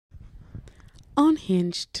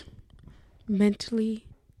Unhinged, mentally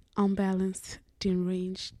unbalanced,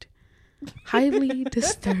 deranged, highly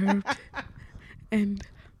disturbed, and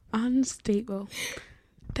unstable.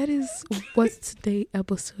 That is what today's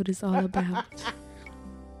episode is all about.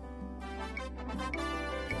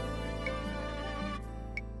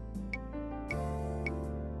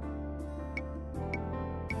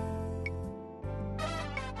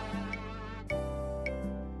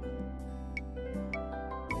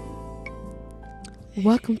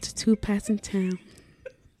 Welcome to Two Passing Town.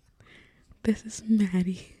 This is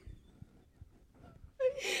Maddie.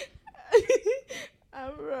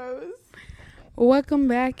 I'm Rose. Welcome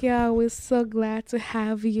back, y'all. We're so glad to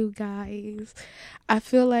have you guys. I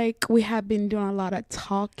feel like we have been doing a lot of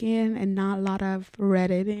talking and not a lot of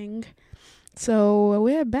Redditing. So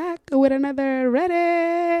we're back with another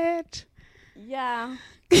Reddit. Yeah.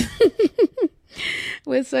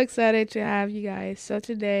 We're so excited to have you guys. So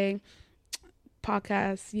today,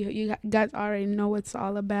 podcast, you guys already know what it's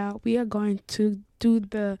all about. We are going to do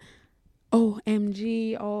the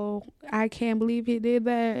OMG, oh, I can't believe he did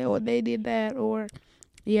that, or they did that, or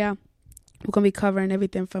yeah. We're going to be covering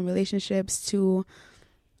everything from relationships to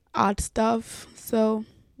odd stuff. So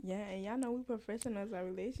Yeah, and y'all know we professionals at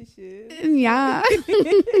relationships. yeah.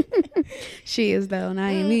 She is though,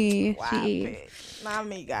 not me. She is. Not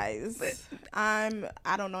me, guys. I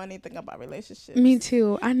don't know anything about relationships. Me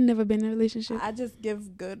too. I've never been in a relationship. I just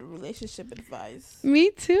give good relationship advice. Me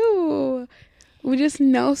too. We just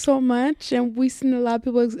know so much, and we've seen a lot of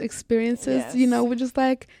people's experiences. Yes. You know, we're just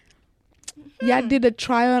like, yeah, did a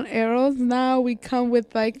trial and errors. Now we come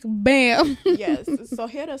with like, bam. Yes. So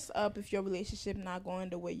hit us up if your relationship not going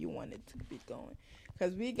the way you want it to be going,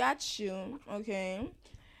 because we got you. Okay.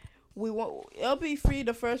 It'll be free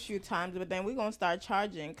the first few times, but then we're gonna start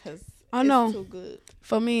charging because it's too good.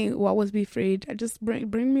 For me, what was be free? I just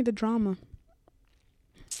bring me the drama.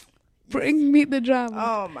 Bring me the drama.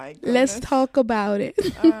 Oh my goodness. Let's talk about it.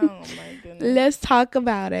 Oh my goodness. Let's talk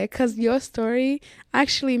about it, because your story,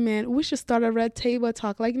 actually, man, we should start a red table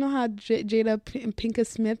talk. Like, you know how Jada Pinkett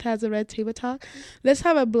Smith has a red table talk? Let's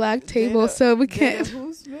have a black table so we can.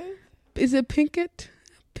 Who Smith? Is it Pinkett?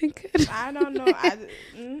 I don't know. I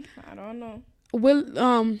don't know.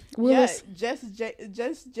 Willis. Yeah,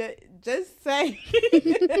 just say.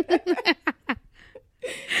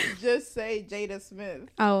 Just say Jada Smith.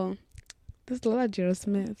 Oh, there's a lot of Jada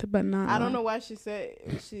Smith, but not. I don't know why she said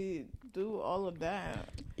she do all of that.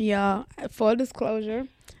 Yeah, full disclosure,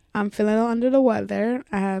 I'm feeling under the weather.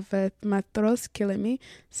 I have my throat's killing me,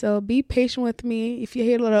 so be patient with me. If you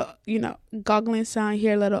hear a little, goggling sound,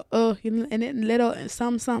 hear a little and then little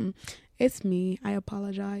something. It's me. I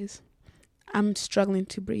apologize. I'm struggling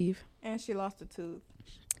to breathe. And she lost a tooth.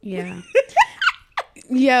 Yeah.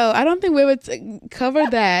 Yo, I don't think we ever cover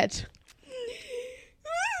that.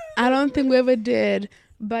 I don't think we ever did.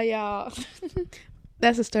 But y'all,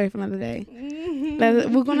 that's a story for another day.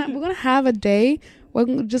 We're gonna have a day.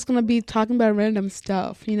 We're just gonna be talking about random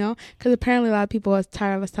stuff, because apparently a lot of people are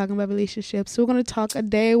tired of us talking about relationships. So we're gonna talk a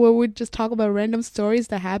day where we just talk about random stories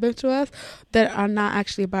that happen to us that are not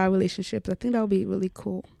actually about relationships. I think that would be really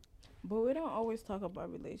cool. But we don't always talk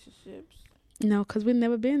about relationships. No, because we've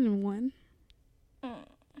never been in one.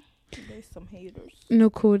 There's some haters. No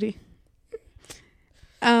cootie.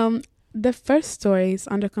 The first story is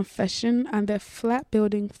under confession on the flat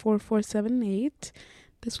building 4478.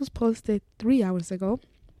 This was posted 3 hours ago.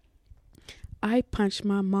 I punched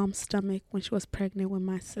my mom's stomach when she was pregnant with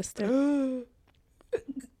my sister.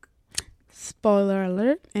 Spoiler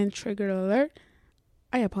alert and trigger alert.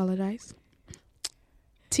 I apologize.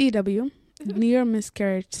 TW, near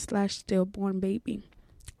miscarriage / stillborn baby.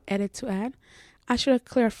 Edit to add. I should have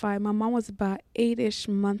clarified, my mom was about 8-ish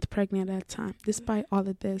months pregnant at that time. Despite all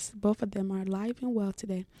of this, both of them are alive and well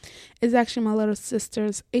today. It's actually my little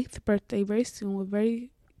sister's 8th birthday very soon.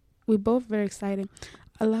 We're both very excited.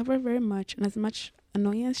 I love her very much, and as much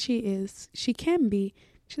annoying as she can be,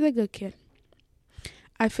 she's a good kid.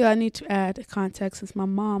 I feel I need to add context since my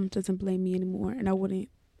mom doesn't blame me anymore, and I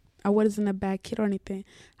wasn't a bad kid or anything.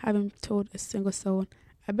 I haven't told a single soul.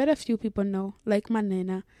 I bet a few people know, like my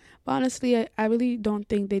nana. But honestly, I really don't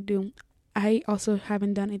think they do. I also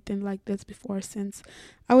haven't done anything like this before since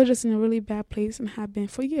I was just in a really bad place and have been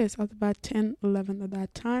for years. I was about 10, 11 at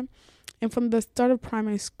that time. And from the start of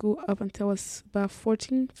primary school up until I was about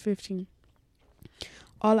 14, 15,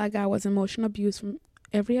 all I got was emotional abuse from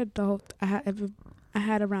every adult I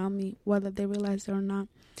had around me, whether they realized it or not.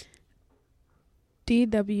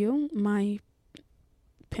 DW, my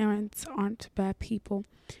parents aren't bad people.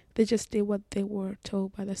 They just did what they were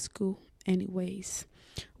told by the school anyways.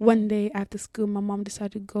 One day after school, my mom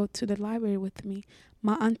decided to go to the library with me.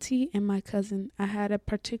 My auntie and my cousin. I had a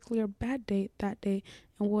particular bad day that day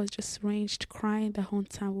and was just raged crying the whole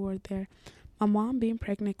time we were there. My mom, being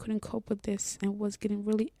pregnant, couldn't cope with this and was getting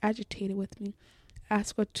really agitated with me. I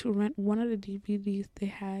asked her to rent one of the DVDs they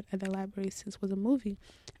had at the library since it was a movie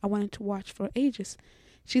I wanted to watch for ages.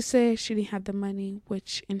 She said she didn't have the money,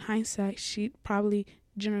 which in hindsight she probably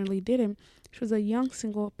generally didn't. She was a young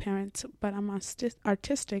single parent, but I'm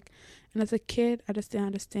artistic, and as a kid, I just didn't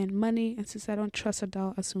understand money, and since I don't trust a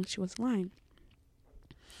doll, I assumed she was lying.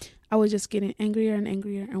 I was just getting angrier and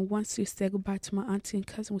angrier, and once we said goodbye to my auntie and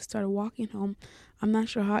cousin, we started walking home. I'm not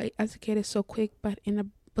sure how I executed so quick, but in a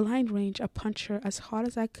blind range, I punched her as hard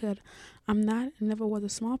as I could. I'm not and never was a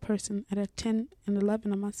small person. At her 10 and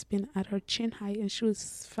 11, I must have been at her chin height, and she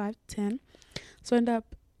was 5'10". So I ended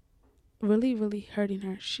up really, really hurting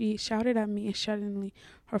her. She shouted at me, and suddenly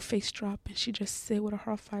her face dropped, and she just said with a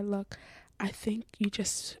horrified look, "I think you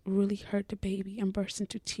just really hurt the baby," and burst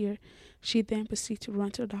into tears. She then proceeded to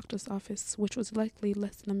run to the doctor's office, which was likely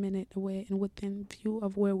less than a minute away and within view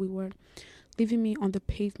of where we were, leaving me on the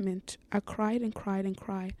pavement. I cried and cried and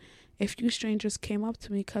cried. A few strangers came up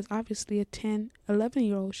to me because obviously a 10,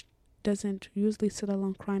 11-year-old doesn't usually sit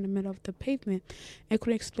alone crying in the middle of the pavement. I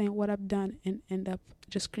couldn't explain what I've done and end up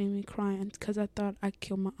just screaming, crying because I thought I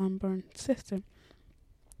killed my unborn sister.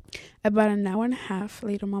 About an hour and a half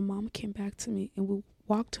later, my mom came back to me and we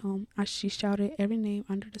walked home as she shouted every name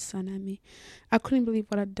under the sun at me. I couldn't believe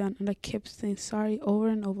what I'd done and I kept saying sorry over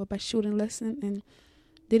and over, but she wouldn't listen and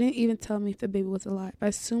didn't even tell me if the baby was alive. I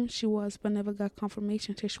assumed she was, but never got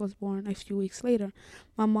confirmation until she was born a few weeks later.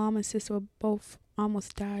 My mom and sister were both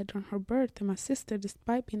almost died during her birth, and my sister,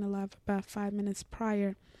 despite being alive about 5 minutes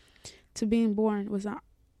prior to being born, was not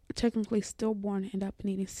technically stillborn and ended up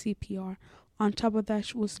needing CPR. On top of that,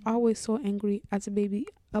 she was always so angry as a baby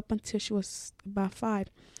up until she was about 5.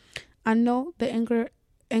 I know the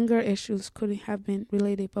anger issues couldn't have been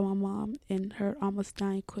related, but my mom and her almost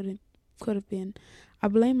dying could have been. I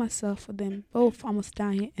blame myself for them both almost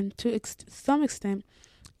dying, and to some extent,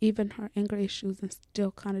 even her anger issues, and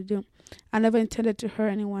still kind of do. I never intended to hurt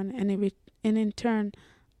anyone, and in turn,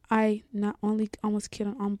 I not only almost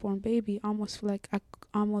killed an unborn baby, almost feel like I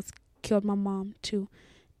almost killed my mom too,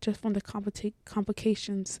 just from the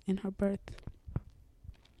complications in her birth.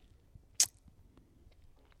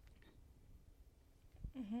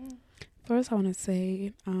 First, I want to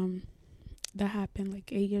say that happened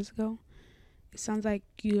like 8 years ago. It sounds like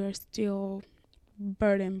you're still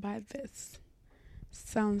burdened by this.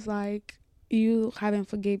 Sounds like you haven't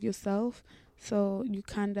forgave yourself, so you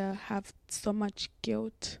kind of have so much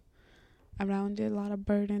guilt around it, a lot of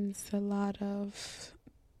burdens, a lot of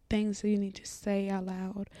things that you need to say out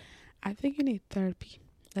loud. I think you need therapy.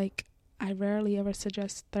 Like, I rarely ever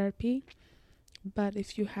suggest therapy, but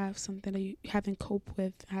if you have something that you haven't coped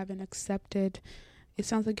with, haven't accepted, it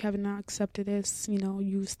sounds like you have not accepted this,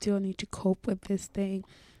 you still need to cope with this thing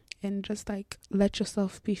and just like let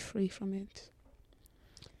yourself be free from it.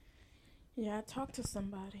 Yeah, talk to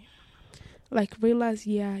somebody. Like, realize,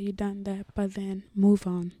 yeah, you done that, but then move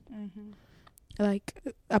on. Like,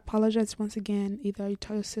 apologize once again. Either you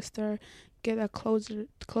tell your sister, get a closure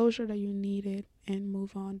that you needed, and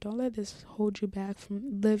move on. Don't let this hold you back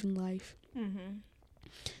from living life.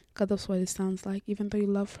 Because that's what it sounds like. Even though you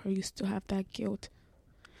love her, you still have that guilt.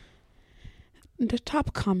 The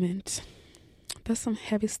top comment. That's some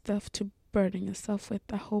heavy stuff to burden yourself with.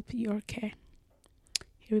 I hope you're okay.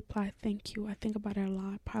 He replied, "Thank you. I think about it a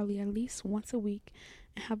lot, probably at least once a week,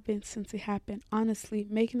 and have been since it happened. Honestly,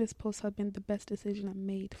 making this post has been the best decision I've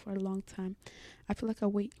made for a long time. I feel like a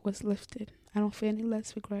weight was lifted. I don't feel any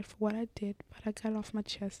less regret for what I did, but I got it off my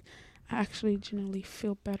chest. I actually genuinely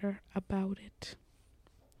feel better about it."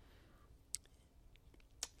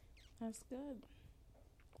 That's good.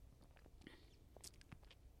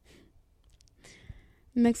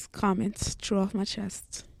 Next comments, true off my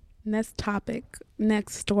chest. Next topic,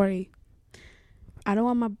 next story. I don't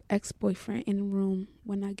want my ex-boyfriend in the room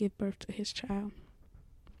when I give birth to his child.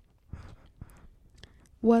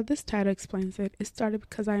 Well, this title explains it. It started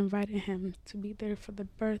because I invited him to be there for the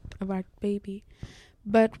birth of our baby.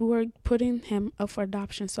 But we were putting him up for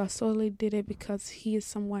adoption, so I solely did it because he is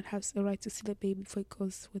someone has a right to see the baby before he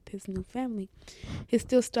goes with his new family. He's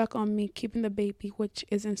still stuck on me keeping the baby, which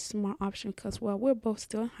isn't a smart option because, well, we're both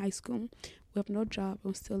still in high school. We have no job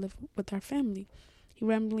and we still live with our family. He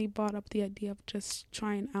randomly brought up the idea of just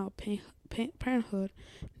trying out parenthood.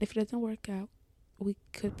 If it doesn't work out, we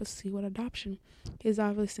could proceed with adoption. He's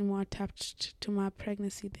obviously more attached to my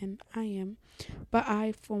pregnancy than I am, but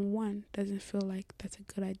I, for one, doesn't feel like that's a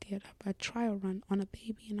good idea to have a trial run on a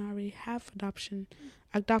baby, and I already have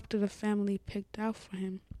adopted a family picked out for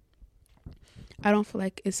him. I don't feel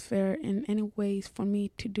like it's fair in any ways for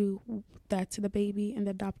me to do that to the baby and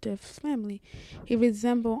the adoptive family. He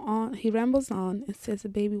rambles on and says the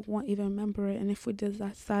baby won't even remember it, and if we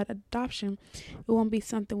decide adoption, it won't be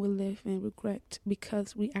something we live in regret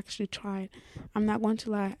because we actually tried. I'm not going to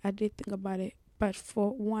lie, I did think about it, but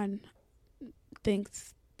for one,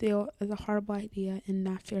 things still is a horrible idea and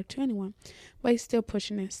not fair to anyone. But he's still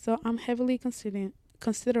pushing it, so I'm heavily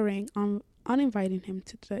considering uninviting him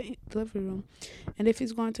to the delivery room. And if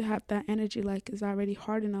he's going to have that energy, like it's already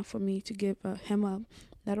hard enough for me to give him up,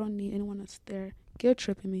 I don't need anyone else there guilt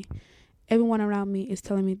tripping me. Everyone around me is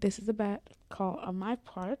telling me this is a bad call on my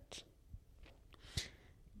part,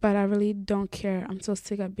 but I really don't care. I'm so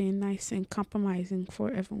sick of being nice and compromising for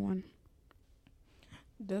everyone.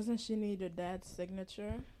 Doesn't she need her dad's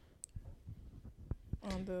signature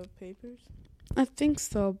on the papers? I think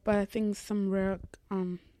so, but I think some rare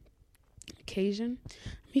occasion,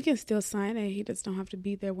 he can still sign it. He just don't have to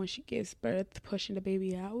be there when she gives birth, pushing the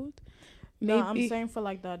baby out. Maybe, no, I'm saying for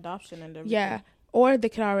like the adoption and everything. Yeah, or they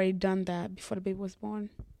could already done that before the baby was born.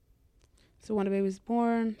 So when the baby was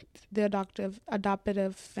born, the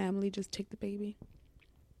adoptive family just take the baby.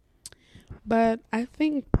 But I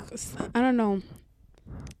think, I don't know.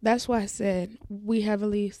 That's why I said we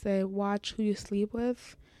heavily say watch who you sleep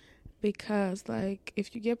with, because like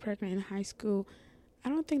if you get pregnant in high school, I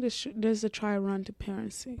don't think there's a try run to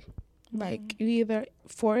parenting. Like you either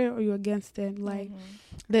for it or you're against it. Like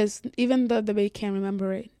there's, even though the baby can't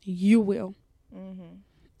remember it, you will.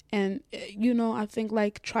 And I think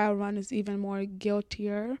like trial run is even more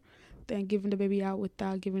guiltier than giving the baby out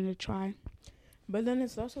without giving it a try. But then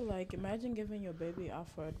it's also like, imagine giving your baby out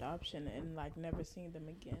for adoption and like never seeing them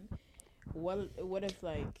again. What if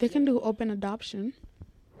like they can do open adoption?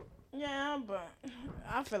 Yeah, but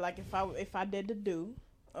I feel like if I did the do,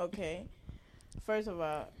 okay, first of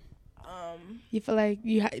all, you feel like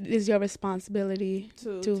it's your responsibility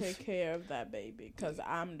to take care of that baby, because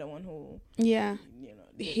I'm the one who they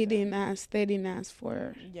didn't ask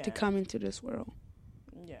for to come into this world.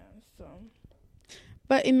 Yeah, so.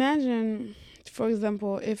 But imagine, for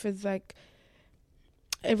example, if it's like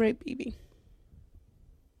a rape baby,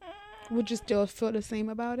 would you still feel the same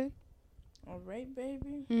about it? A rape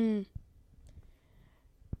baby?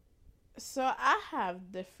 So I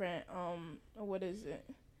have different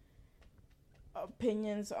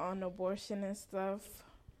opinions on abortion and stuff.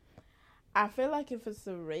 I feel like if it's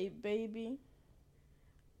a rape baby,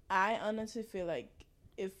 I honestly feel like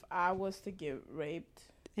if I was to get raped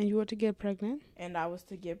and you were to get pregnant and I was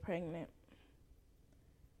to get pregnant,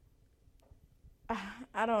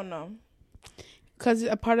 I don't know. Because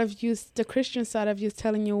a part of you, the Christian side of you is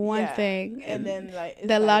telling you one thing. And then like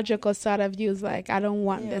the logical side of you is like, I don't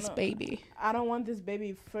want this baby. I don't want this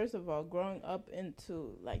baby, first of all, growing up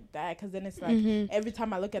into like that. Because then it's like, every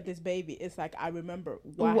time I look at this baby, it's like, I remember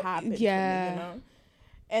what happened to me,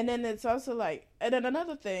 And then it's also like, and then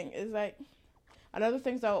another thing is like,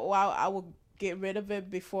 so while I would get rid of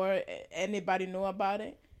it before anybody knew about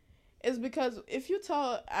it, is because if you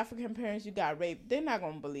tell African parents you got raped, they're not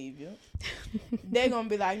going to believe you. They're going to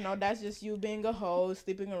be like, no, that's just you being a hoe,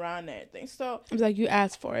 sleeping around and everything. So it's like you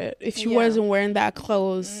asked for it. If you wasn't wearing that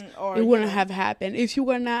clothes, it wouldn't have happened. If you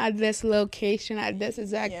were not at this location at this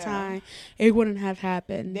exact time, it wouldn't have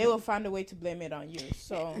happened. They will find a way to blame it on you.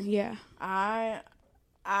 So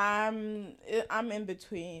I'm in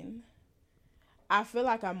between. I feel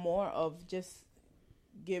like I'm more of just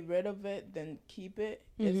get rid of it than keep it,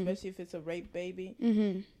 especially if it's a rape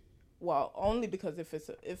baby. Well, only because if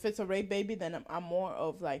it's a rape baby, then I'm more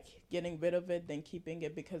of like getting rid of it than keeping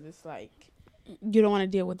it, because it's like you don't want to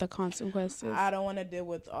deal with the consequences. I don't want to deal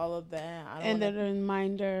with all of that. And the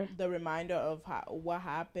reminder of what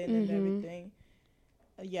happened and everything.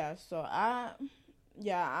 Yeah, so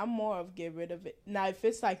I'm more of get rid of it. Now, if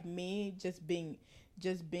it's like me just being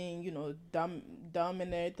dumb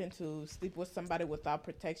and everything, to sleep with somebody without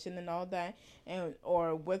protection and all that,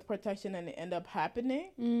 or with protection and it end up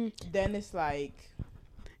happening, then it's like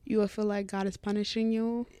you will feel like God is punishing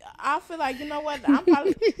you. I feel like, you know what, I'm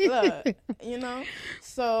probably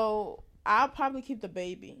so I'll probably keep the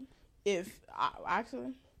baby.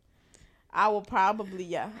 I will probably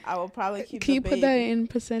keep the baby. Can you put that in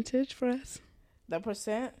percentage for us? The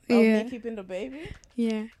percent of me keeping the baby?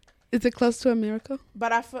 Yeah. Is it close to a miracle?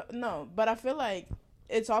 But I feel like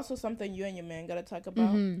it's also something you and your man gotta talk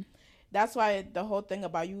about. that's why the whole thing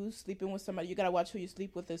about you sleeping with somebody, you gotta watch who you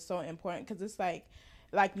sleep with is so important. Because it's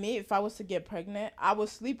like me, if I was to get pregnant, I would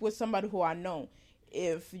sleep with somebody who I know.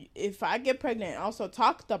 If I get pregnant and also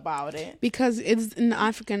talked about it, because it's an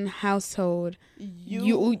African household.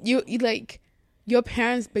 you You like your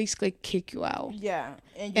parents basically kick you out. yeah,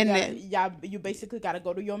 and you basically gotta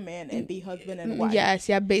go to your man and be husband and wife. Yes,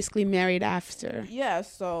 yeah, basically married after. Yeah,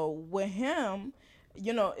 so with him,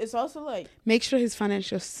 it's also like Make sure he's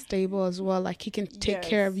financially stable as well. Like he can take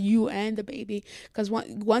care of you and the baby. Because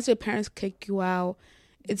once your parents kick you out,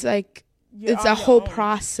 it's like it's a whole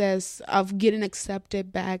process of getting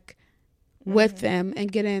accepted back with them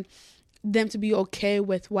and getting them to be okay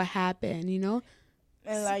with what happened.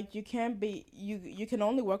 And like you can't be you can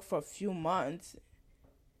only work for a few months.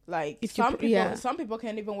 Like If some people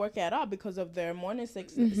can't even work at all because of their morning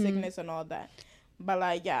sickness and all that. But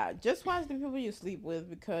like just watch the people you sleep with,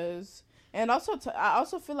 because and also I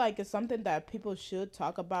also feel like it's something that people should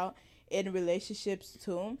talk about in relationships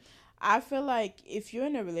too. I feel like if you're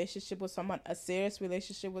in a relationship with someone, a serious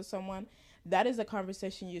relationship with someone, that is a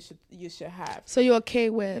conversation you should have. So you're okay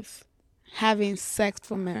with having sex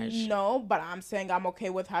for marriage? No, but I'm saying I'm okay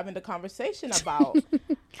with having the conversation about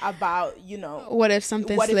what if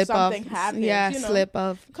something happens? Yeah, slip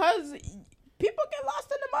up. Because people get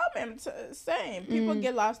lost in the moment. Same. People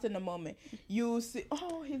get lost in the moment. You see,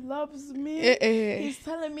 oh, he loves me. He's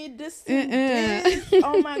telling me this and this.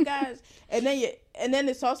 Oh my gosh. And then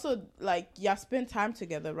it's also like y'all spend time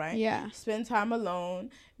together, right? Yeah. Spend time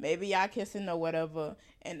alone. Maybe y'all kissing or whatever.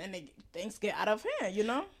 And then things get out of hand,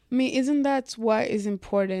 I mean, isn't that what is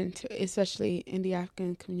important, especially in the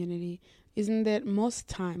African community? Isn't that most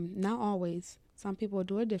time, not always, some people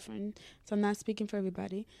do it different, so I'm not speaking for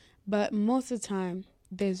everybody, but most of the time,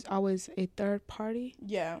 there's always a third party.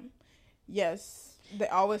 Yeah. Yes.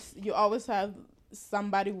 You always have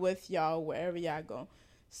somebody with y'all wherever y'all go.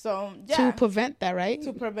 So, yeah. To prevent that, right?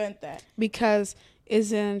 To prevent that. Because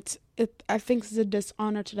I think it's a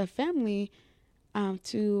dishonor to the family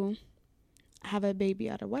to have a baby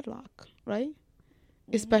out of wedlock, right?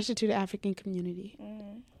 Mm-hmm. Especially to the African community.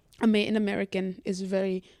 Mm-hmm. I mean, in American, it's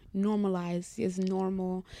very normalized. It's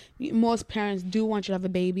normal. Most parents do want you to have a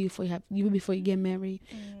baby before you get married.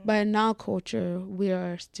 Mm-hmm. But in our culture, we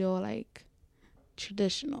are still like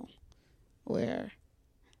traditional, where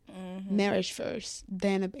marriage first,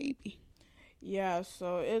 then a baby. Yeah,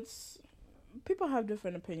 so people have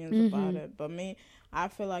different opinions about it. But I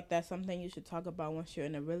feel like that's something you should talk about once you're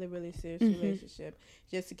in a really, really serious relationship.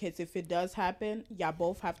 Just in case if it does happen, y'all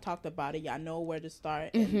both have talked about it. Y'all know where to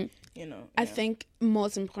start. And, I think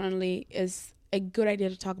most importantly is a good idea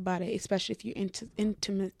to talk about it, especially if you're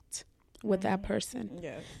intimate with that person.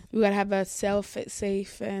 Yes. You got to have a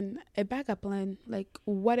safe and a backup plan. Like,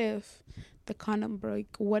 what if the condom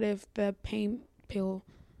break? What if the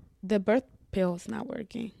birth pill is not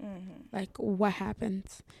working? Like, what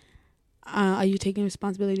happens? Are you taking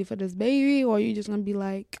responsibility for this baby, or are you just gonna be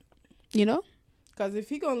like, Because if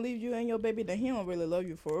he gonna leave you and your baby, then he don't really love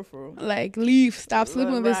you for real. Like, leave, stop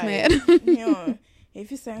sleeping with this man.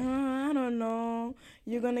 If you say, I don't know,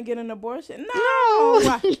 you're gonna get an abortion.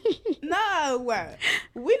 No. No.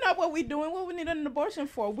 We know what we're doing. What we need an abortion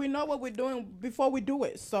for? We know what we're doing before we do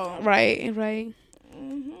it. So right.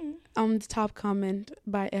 The top comment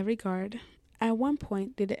by Every Guard. At one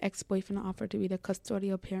point, did the ex-boyfriend offer to be the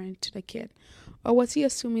custodial parent to the kid? Or was he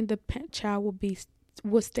assuming the child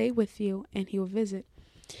will stay with you and he will visit?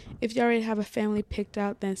 If you already have a family picked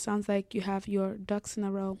out, then it sounds like you have your ducks in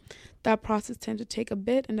a row. That process tends to take a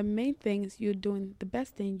bit, and the main thing is you're doing the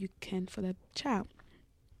best thing you can for the child.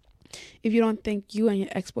 If you don't think you and your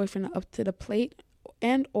ex-boyfriend are up to the plate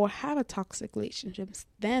and or have a toxic relationship,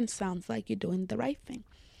 then sounds like you're doing the right thing.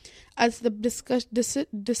 As the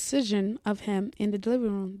decision of him in the delivery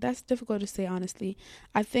room, that's difficult to say honestly.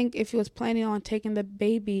 I think if he was planning on taking the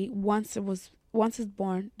baby once it's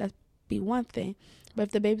born, that'd be one thing. But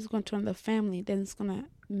if the baby's going to turn the family, then it's going to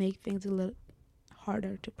make things a little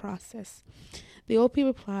harder to process. The OP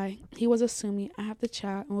replied, he was assuming I have the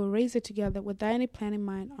child and we'll raise it together without any plan in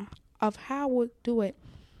mind of how we'll do it.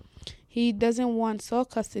 He doesn't want sole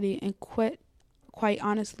custody and quite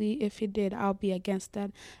honestly, if he did, I'll be against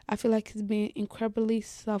that. I feel like he's being incredibly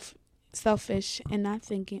selfish and not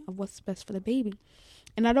thinking of what's best for the baby.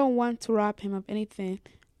 And I don't want to rob him of anything,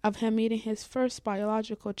 of him meeting his first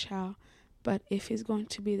biological child. But if he's going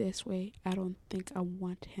to be this way, I don't think I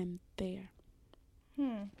want him there.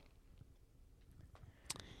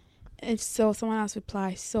 And so someone else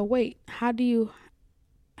replies, so wait, how do you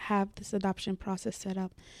have this adoption process set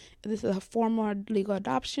up. If this is a formal legal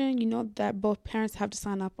adoption, you know that both parents have to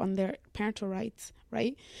sign up on their parental rights,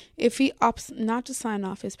 right? If he opts not to sign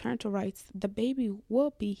off his parental rights, the baby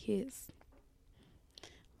will be his.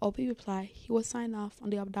 Opie replied, he will sign off on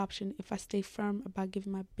the adoption if I stay firm about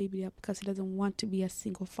giving my baby up because he doesn't want to be a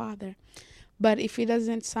single father. But if he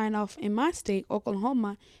doesn't sign off in my state,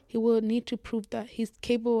 Oklahoma, he will need to prove that he's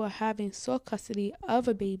capable of having sole custody of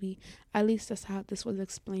a baby. At least that's how this was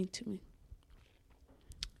explained to me.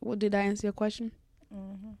 Well, did I answer your question?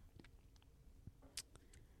 Mm-hmm.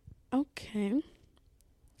 Okay.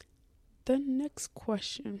 The next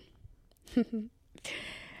question.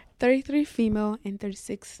 33 female and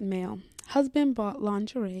 36 male. Husband bought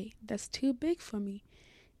lingerie that's too big for me.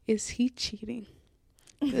 Is he cheating?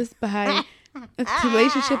 This by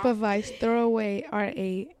relationship advice throwaway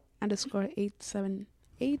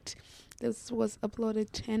RA_878. This was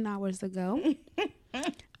uploaded 10 hours ago.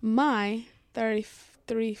 My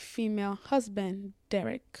 33 female husband,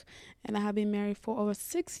 Derek, and I have been married for over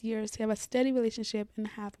 6 years. We have a steady relationship and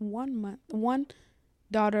have one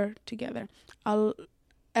daughter together. Our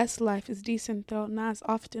life is decent, though not as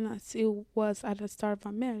often as it was at the start of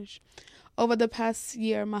our marriage. Over the past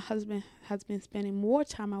year, my husband has been spending more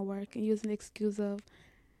time at work and using the excuse of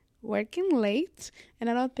working late, and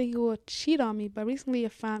I don't think he will cheat on me, but recently I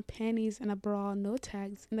found panties and a bra, no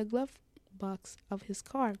tags, in the glove box of his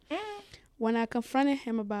car. When I confronted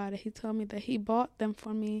him about it, he told me that he bought them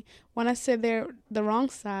for me. When I said they're the wrong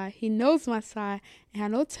size, he knows my size and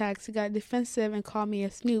had no tags. He got defensive and called me a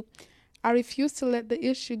snoop. I refused to let the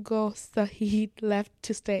issue go, so he left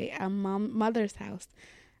to stay at mother's house.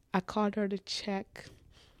 I called her to check.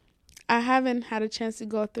 I haven't had a chance to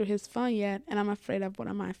go through his phone yet, and I'm afraid of what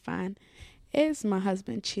I might find. Is my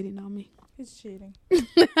husband cheating on me? He's cheating.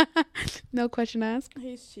 No question asked.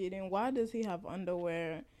 He's cheating. Why does he have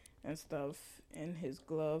underwear and stuff in his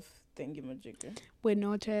glove thingy-majigger? With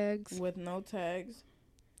no tags. With no tags.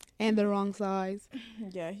 And the wrong size.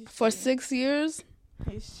 Yeah, he's for cheating. 6 years?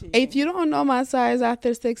 He's cheating. If you don't know my size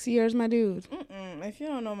after 6 years, my dude. If you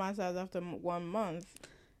don't know my size after 1 month.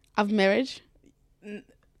 Of marriage?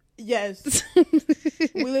 Yes.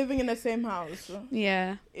 We're living in the same house.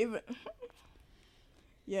 Yeah.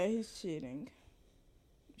 Yeah, he's cheating.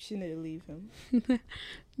 She need to leave him.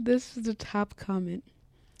 This is the top comment.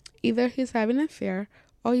 Either he's having an affair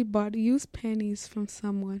or he bought used panties from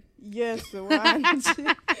someone. Yes, why?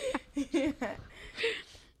 Yeah.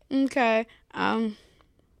 Okay.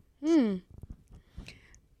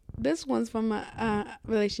 This one's from a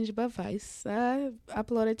relationship advice.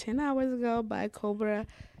 Uploaded 10 hours ago by Cora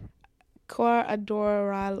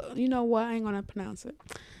Adoralo. You know what? I ain't gonna pronounce it.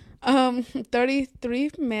 33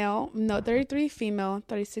 female,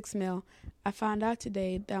 36 male. I found out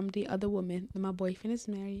today that I'm the other woman, that my boyfriend is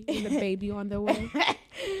married with a baby on the way.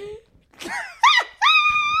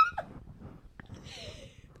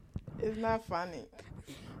 It's not funny.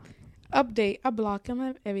 Update, I blocked him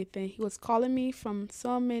and everything. He was calling me from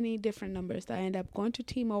so many different numbers that I ended up going to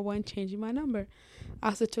T-Mobile and changing my number. I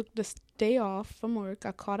also took this day off from work.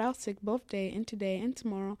 I called out sick both day and today and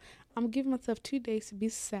tomorrow. I'm giving myself 2 days to be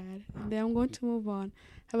sad, and then I'm going to move on.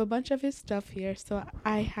 I have a bunch of his stuff here, so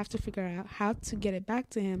I have to figure out how to get it back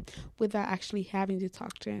to him without actually having to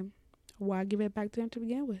talk to him. Why give it back to him to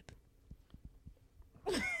begin with?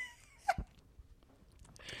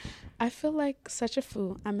 I feel like such a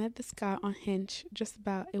fool. I met this guy on Hinge just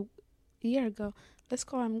about a year ago. Let's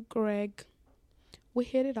call him Greg. We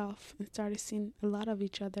hit it off and started seeing a lot of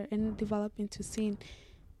each other and developed into seeing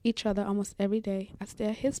each other almost every day. I stayed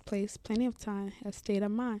at his place plenty of time. I stayed at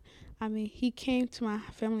mine. I mean, he came to my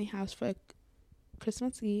family house for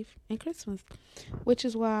Christmas Eve and Christmas, which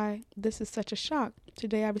is why this is such a shock.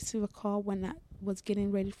 Today I received a call when I was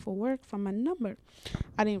getting ready for work from my number.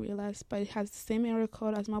 I didn't realize, but it has the same area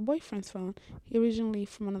code as my boyfriend's phone. He originally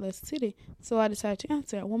from another city, so I decided to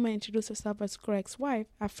answer. A woman introduced herself as Greg's wife.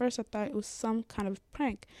 At first I thought it was some kind of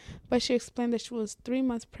prank, but she explained that she was 3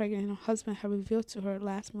 months pregnant and her husband had revealed to her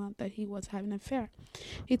last month that he was having an affair.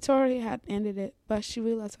 He told her he had ended it, but she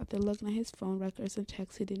realized after looking at his phone records and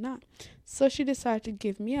texts he did not. So she decided to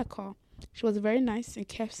give me a call. She was very nice and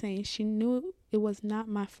kept saying she knew it was not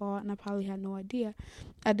my fault and I probably had no idea.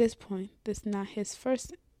 At this point, this is not his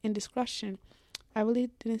first indiscretion. I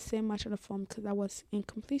really didn't say much on the phone because I was in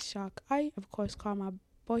complete shock. I, of course, called my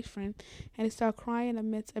boyfriend and he started crying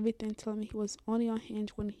amidst everything, telling me he was only on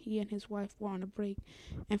Hinge when he and his wife were on a break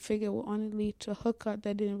and figured it would only lead to a hookup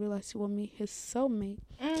that didn't realize he would meet his soulmate.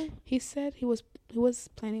 He said he was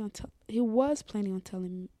planning on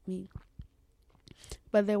telling me,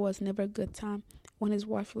 but there was never a good time. When his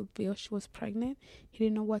wife revealed she was pregnant, he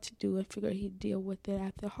didn't know what to do and figured he'd deal with it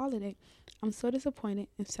after the holiday. I'm so disappointed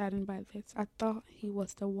and saddened by this. I thought he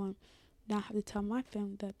was the one. Now I have to tell my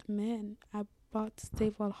family that the man I bought to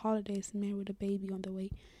stay for the holidays married a baby on the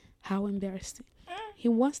way. How embarrassing. He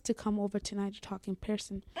wants to come over tonight to talk in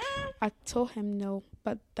person. I told him no,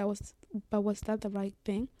 but was that the right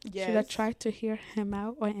thing? Yes. Should I try to hear him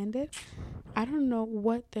out or end it? I don't know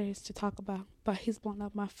what there is to talk about, but he's blown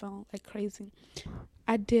up my phone like crazy.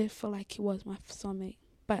 I did feel like he was my soulmate,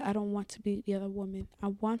 but I don't want to be the other woman. I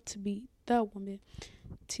want to be the woman.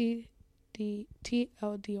 TLDR,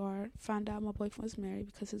 found out my boyfriend was married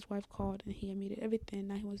because his wife called and he admitted everything.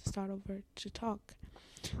 Now he wants to start over to talk.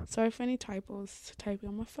 Sorry for any typos typing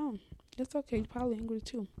on my phone. It's okay. You're probably angry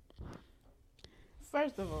too.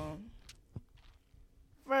 First of all,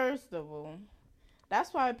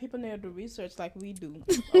 that's why people need to do research like we do.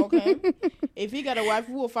 Okay, if he got a wife,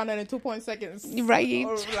 we will find out in 2.0 seconds. Right,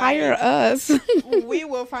 hire us. We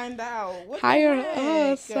will find out. Hire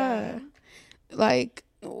us. Like,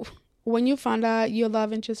 when you found out your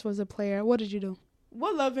love interest was a player, what did you do?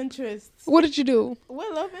 What love interest? What did you do?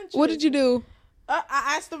 What love interest? What did you do? I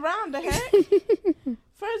asked around. The heck.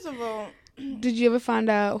 First of all, did you ever find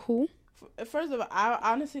out who? First of all, I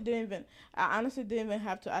honestly didn't even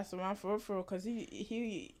have to ask around for because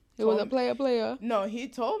he was a player. No, he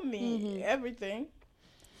told me everything,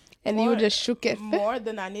 and you were just shook it more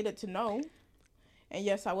than I needed to know. And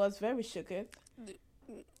yes, I was very shook it.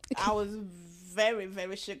 I was very,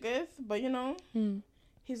 very shook it, but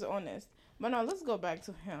he's honest. But now let's go back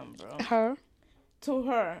to him, bro. To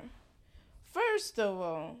her. First of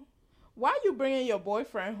all, why you bringing your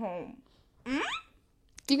boyfriend home?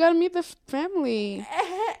 You gotta meet the family.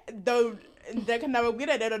 They can never get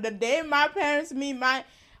it. The day my parents meet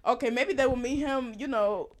maybe they will meet him,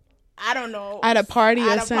 I don't know. At a party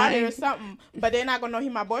or something. But they're not gonna know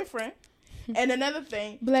he's my boyfriend. And another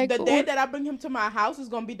thing, the day that I bring him to my house is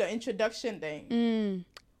gonna be the introduction day. Kind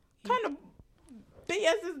of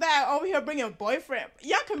BS is that over here bringing a boyfriend?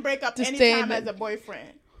 Y'all can break up anytime as a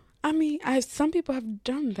boyfriend. I mean, some people have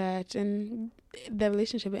done that, and the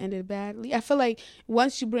relationship ended badly. I feel like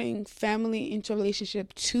once you bring family into a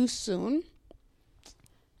relationship too soon,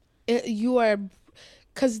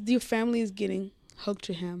 because your family is getting hooked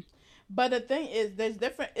to him. But the thing is,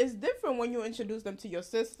 it's different when you introduce them to your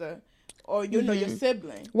sister or your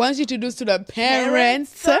sibling. Once you introduce to the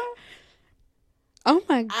parents. Oh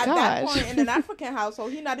my gosh. At that point, in an African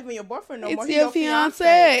household, he's not even your boyfriend no more. It's your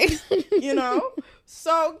fiance.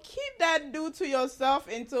 So keep that dude to yourself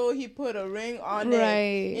until he put a ring on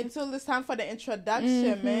it. Until it's time for the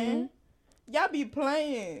introduction, man. Y'all be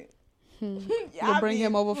playing. We'll bring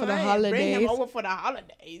him over for the holidays. Bring him over for the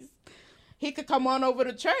holidays. He could come on over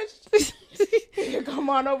to church.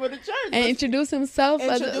 And introduce himself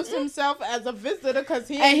as a visitor because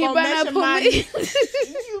he ain't going to mention my name.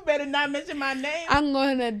 You better not mention my name. I'm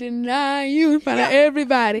going to deny you in front of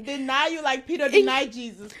everybody. Deny you like Peter denied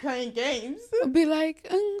Jesus playing games. Be like,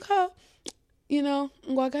 I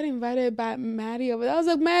got invited by Maddie over there. I was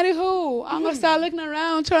like, Maddie who? I'm going to start looking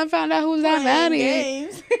around trying to find out who's that Maddie.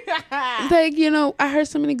 Games. Like, I heard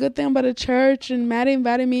so many good things about the church and Maddie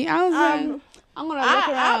invited me. I was like, I'm going to look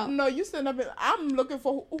around. No, you sitting up and I'm looking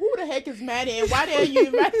for who the heck is Maddie and why the hell you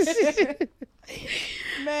invited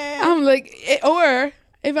Man. I'm like, or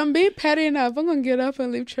if I'm being petty enough, I'm going to get up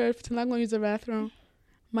and leave church until I'm going to use the bathroom.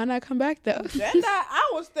 Might not come back though. I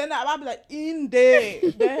would stand up. I'd be like, in there.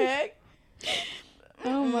 The heck?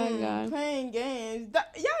 Oh my God. Playing games.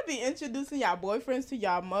 Y'all be introducing y'all boyfriends to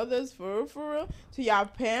y'all mothers for real, to y'all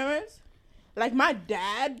parents. Like my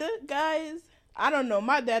dad, guys. I don't know.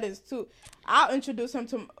 My dad is too. I'll introduce him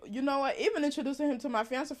to, even introducing him to my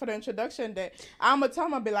fiance for the introduction day. I'm going to tell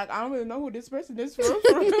him, I'll be like, I don't really know who this person is for real.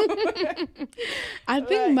 I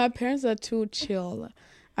think my parents are too chill.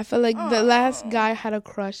 I feel like the last guy I had a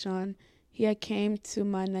crush on, he came to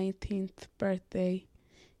my 19th birthday.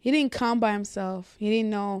 He didn't come by himself. He didn't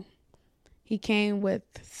know. He came with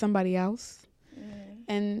somebody else.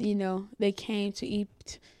 And, they came to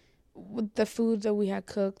eat with the food that we had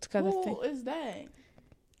cooked. Who is that?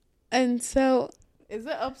 And so... Is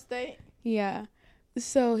it upstate? Yeah.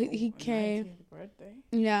 So he came. 19th birthday?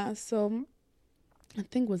 Yeah, so I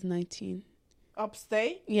think it was 19.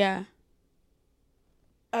 Upstate? Yeah.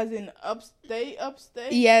 As in upstate?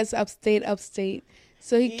 Yes, upstate.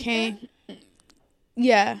 So he came...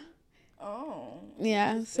 Yeah. Oh.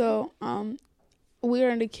 Yeah. So we were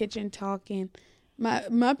in the kitchen talking.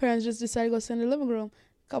 My parents just decided to go sit in the living room.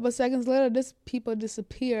 A couple of seconds later, this people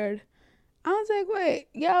disappeared. I was like, wait,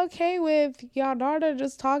 y'all okay with y'all daughter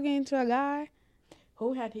just talking to a guy?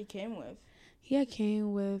 Who had he came with? He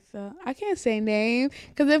came with, I can't say name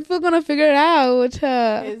because if we're going to figure it out.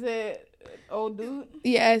 Is it old dude?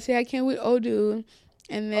 Yes, he came with old dude.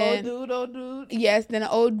 And then, Old dude? yes, then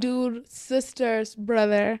old dude, sister's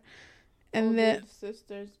brother. And old then, dude,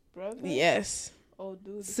 sister's brother? yes. Old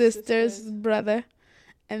dude, sister's brother.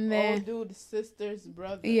 And then, old dude, sister's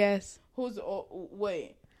brother. yes. Who's,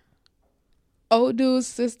 wait. Old dude's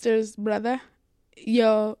sister's brother.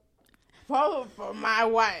 Yo. Follow for my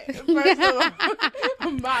wife. First of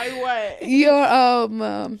all, my wife. Your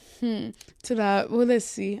to that. Well, let's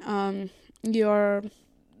see. Your.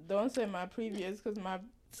 Don't say my previous, because my.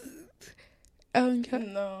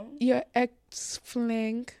 No. Your ex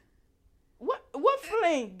fling. What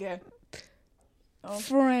fling?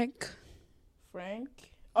 Frank. Frank.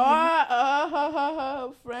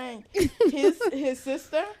 Oh, Frank. His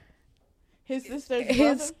sister. His sister's brother.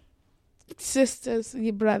 His sister's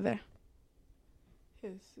brother.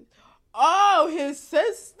 His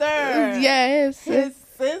sister. Yes. His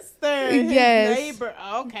sister. Yes. His neighbor.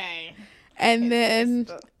 Okay. And his then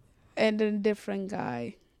sister. And a different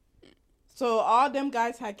guy. So all them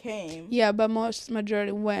guys had came. Yeah, but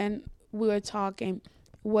majority when we were talking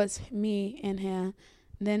was me and him.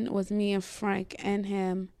 Then it was me and Frank and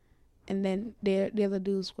him. And then the other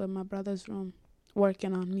dudes were in my brother's room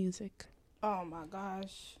working on music. Oh my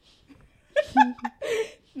gosh.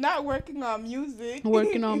 Not working on music.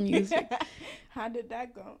 Working on music. How did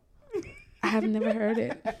that go? I have never heard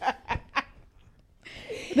it.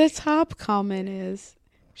 The top comment is,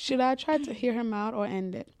 should I try to hear him out or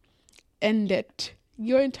end it? End it.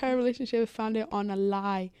 Your entire relationship is founded on a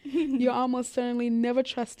lie. You almost certainly never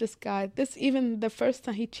trust this guy. This even the first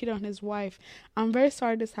time he cheated on his wife. I'm very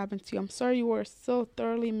sorry this happened to you. I'm sorry you were so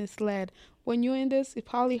thoroughly misled. When you're in this, it's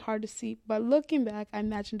probably hard to see. But looking back, I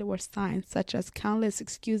imagine there were signs, such as countless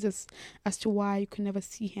excuses as to why you could never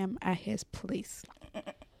see him at his place.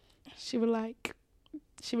 She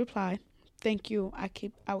replied, thank you.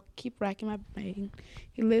 I'll keep racking my brain.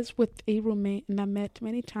 He lives with a roommate and I met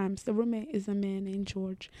many times. The roommate is a man named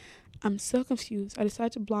George. I'm so confused. I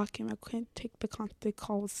decided to block him. I couldn't take the constant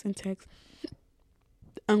calls and texts.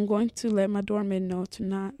 I'm going to let my doorman know to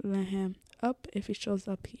not let him up if he shows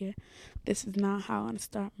up here. This is not how I want to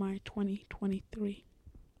start my 2023.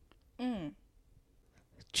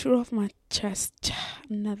 True off my chest.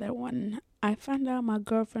 Another one. I found out my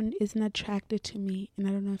girlfriend isn't attracted to me, and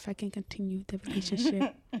I don't know if I can continue the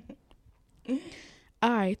relationship.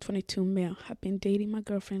 I, 22 male, have been dating my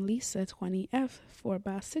girlfriend Lisa, 20F, for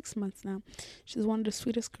about 6 months now. She's one of the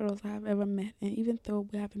sweetest girls I have ever met, and even though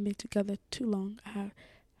we haven't been together too long, I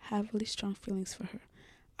have really strong feelings for her.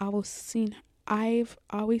 I've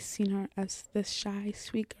always seen her as this shy,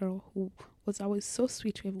 sweet girl who was always so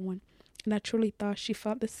sweet to everyone, and I truly thought she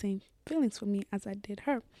felt the same feelings for me as I did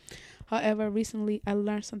her. However, recently I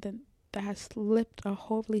learned something that has flipped our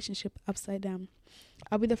whole relationship upside down.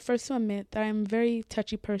 I'll be the first to admit that I'm a very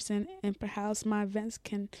touchy person, and perhaps my events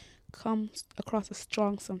can come across as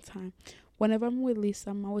strong sometimes. Whenever I'm with Lisa,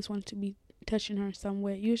 I'm always wanting to be touching her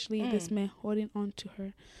somewhere. Usually this man holding on to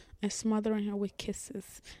her and smothering her with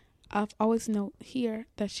kisses. I've always known here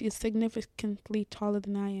that she is significantly taller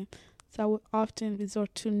than I am, so I would often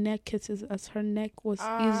resort to neck kisses as her neck was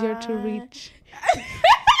easier to reach.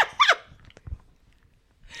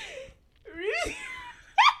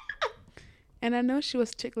 And I know she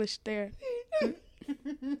was ticklish there.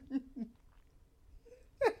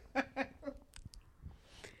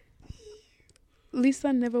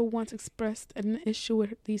 Lisa never once expressed an issue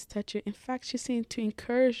with these touches. In fact, she seemed to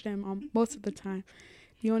encourage them on most of the time.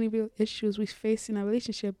 The only real issues we faced in our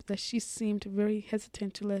relationship is that she seemed very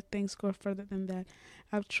hesitant to let things go further than that.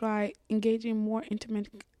 I've tried engaging more intimate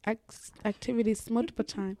activities multiple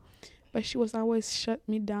times, but she was always shut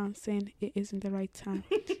me down, saying it isn't the right time.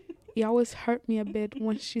 It always hurt me a bit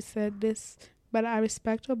when she said this, but I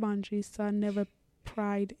respect her boundaries, so I never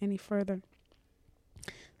pried any further.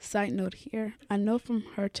 Side note here, I know from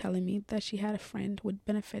her telling me that she had a friend with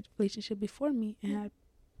benefit relationship before me and had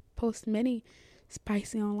posted many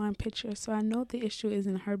spicy online pictures, so I know the issue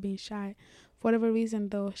isn't her being shy. For whatever reason,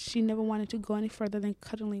 though, she never wanted to go any further than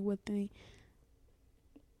cuddling with me.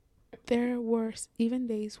 There were even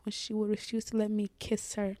days when she would refuse to let me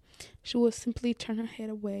kiss her. She would simply turn her head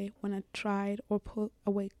away when I tried, or pull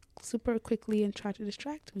away super quickly and try to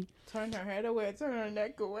distract me. Turn her head away, turn her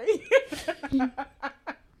neck away.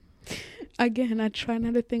 Again, I try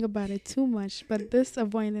not to think about it too much, but this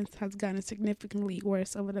avoidance has gotten significantly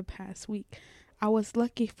worse over the past week. I was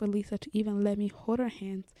lucky for Lisa to even let me hold her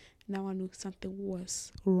hands. Now I knew something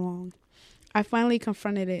was wrong. I finally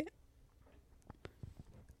confronted it.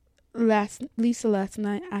 Lisa last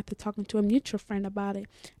night after talking to a mutual friend about it.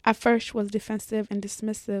 At first, she was defensive and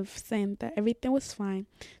dismissive, saying that everything was fine,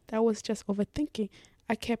 that I was just overthinking.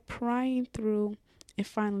 I kept prying through, and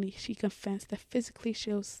finally, she confessed that physically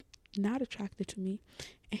she was not attracted to me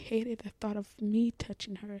and hated the thought of me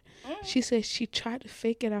touching her. She said she tried to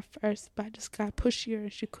fake it at first, but I just got pushier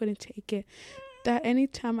and she couldn't take it. That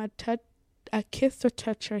anytime I kissed or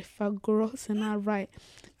touched her, it felt gross and not right.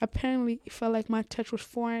 Apparently, it felt like my touch was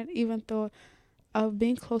foreign, even though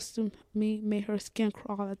being close to me made her skin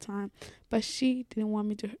crawl all the time. But she didn't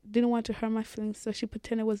want to hurt my feelings, so she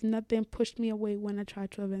pretended it was nothing and pushed me away when I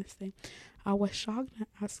tried to avenge it. I was shocked and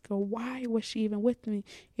asked her why was she even with me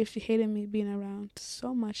if she hated me being around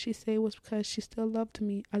so much. She said it was because she still loved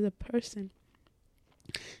me as a person.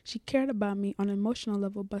 She cared about me on an emotional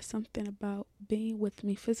level, but something about being with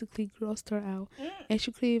me physically grossed her out, and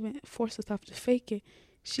she couldn't even force herself to fake it.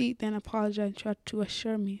 She then apologized and tried to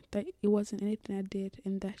assure me that it wasn't anything I did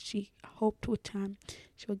and that she hoped with time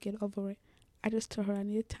she would get over it. I just told her I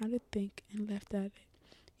needed time to think and left at it.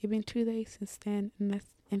 It's been 2 days since then, and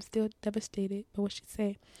I'm still devastated by what she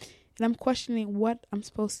said. And I'm questioning what I'm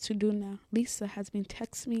supposed to do now. Lisa has been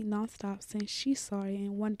texting me nonstop saying she's sorry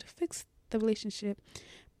and wanted to fix the relationship,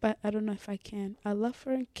 but I don't know if I can. I love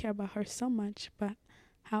her and care about her so much, but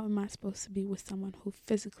how am I supposed to be with someone who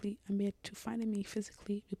physically admitted to finding me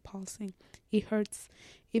physically repulsing? It hurts,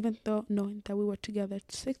 even though knowing that we were together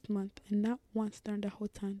 6 months and not once during the whole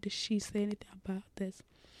time did she say anything about this.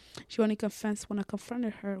 She only confessed when I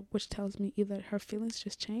confronted her, which tells me either her feelings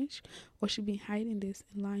just changed or she's been hiding this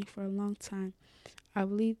and lying for a long time. I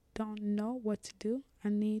really don't know what to do. I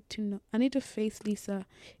need to face Lisa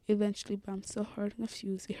eventually, but I'm so hurt and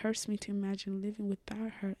confused. It hurts me to imagine living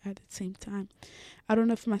without her at the same time. I don't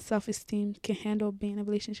know if my self-esteem can handle being in a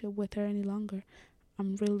relationship with her any longer.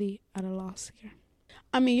 I'm really at a loss here.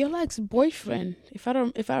 I mean, your ex-boyfriend, if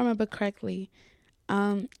I remember correctly,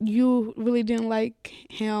 you really didn't like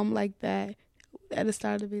him like that at the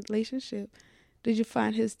start of the relationship. Did you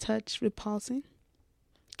find his touch repulsing?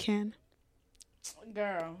 Ken?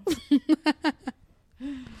 Girl.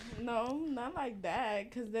 No, not like that.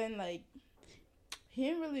 Cause then like he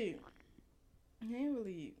ain't really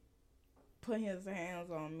put his hands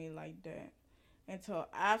on me like that until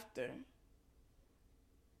after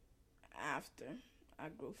I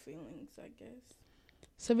grew feelings, I guess.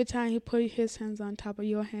 So every time he put his hands on top of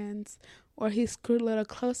your hands, or he screwed a little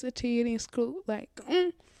closer to you, and he screwed like.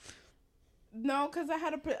 No, cause I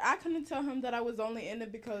couldn't tell him that I was only in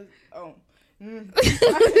it because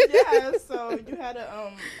yeah. So you had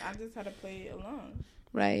to I just had to play it along.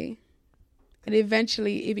 Right, and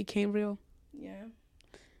eventually it became real. Yeah.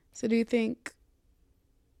 So do you think?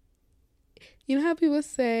 You know how people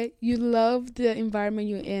say you love the environment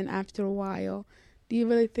you're in after a while. Do you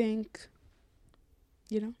really think?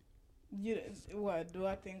 What do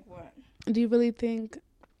I think? What Do you really think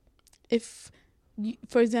if,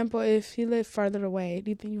 for example, if he lived farther away,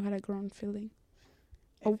 do you think you had a grown feeling?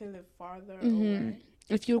 If he lived farther away?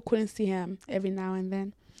 If you couldn't see him every now and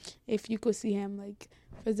then. If you could see him, like,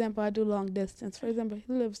 for example, I do long distance. For example,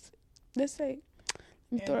 he lives, let's say,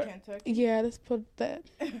 in Kentucky? Yeah, let's put that.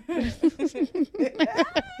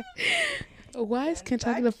 Why is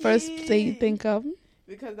Kentucky the first state you think of?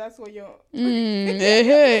 Because that's where you're.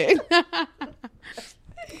 Hey.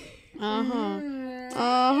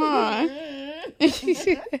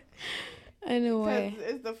 Anyway.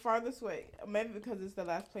 Because it's the farthest way. Maybe because it's the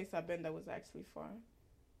last place I've been that was actually far.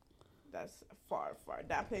 That's far.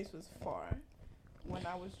 That place was far when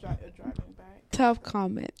I was driving back. Tough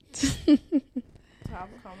comment. Top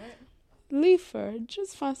comment? Leave her.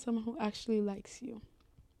 Just find someone who actually likes you.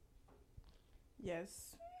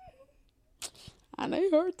 Yes. And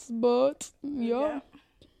it hurts, but yeah.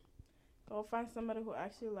 Go find somebody who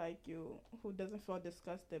actually like you, who doesn't feel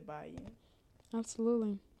disgusted by you.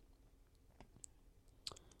 Absolutely.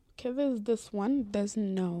 Okay, there's this one. There's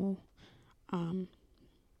no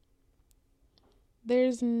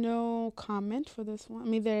comment for this one. I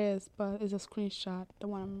mean, there is, but it's a screenshot, the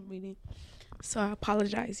one I'm reading. So I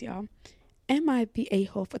apologize, y'all. Am I the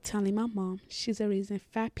a-hole for telling my mom she's the reason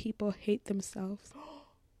fat people hate themselves?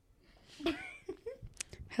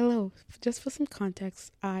 Hello, just for some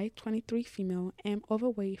context, I, 23 female, am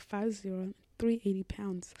overweight, 5'0", 380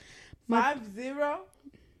 pounds. 5'0",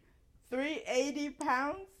 380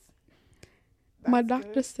 pounds? My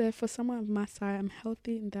doctor said for someone of my size, I'm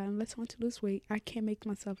healthy and that unless I want to lose weight, I can't make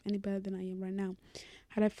myself any better than I am right now.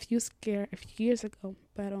 Had a few scare a few years ago,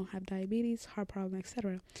 but I don't have diabetes, heart problem,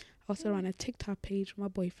 etc. I also run a TikTok page with my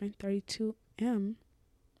boyfriend, 32M,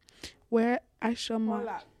 where I show my... Hold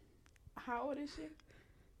up. How old is she?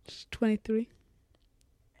 She's 23.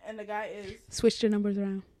 And the guy is Switch the numbers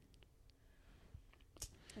around.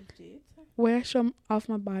 legit. Wear some off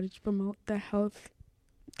my body to promote that health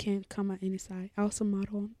can come at any size. I also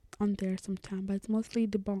model on there sometime, but it's mostly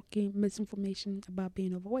debunking misinformation about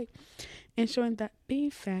being overweight and showing that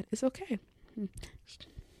being fat is okay.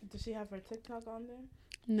 Does she have her TikTok on there?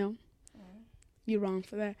 No, you're wrong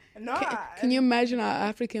for that. No. Can you imagine our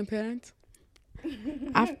African parents?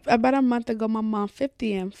 About a month ago, my mom,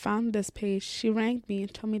 50M, found this page. She rang me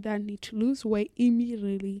and told me that I need to lose weight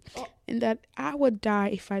immediately and that I would die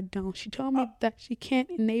if I don't. She told me that she can't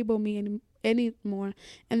enable me anymore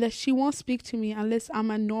and that she won't speak to me unless I'm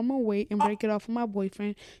a normal weight and break it off with my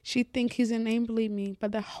boyfriend. She thinks he's enabling me,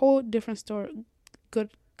 but the whole different story. Good.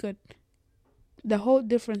 The whole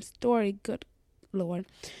different story. Good Lord.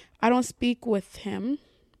 I don't speak with him.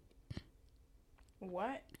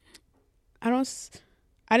 What? I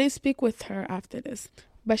didn't speak with her after this,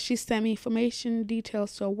 but she sent me information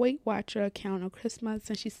details to a Weight Watcher account on Christmas,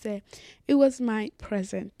 and she said it was my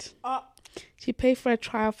present. She paid for a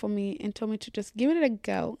trial for me and told me to just give it a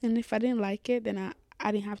go, and if I didn't like it, then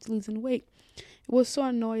I didn't have to lose any weight. I was so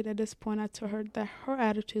annoyed at this point. I told her that her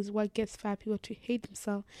attitude is what gets fat people to hate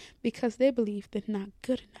themselves because they believe they're not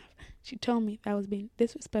good enough. She told me that I was being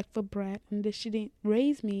disrespectful brat and that she didn't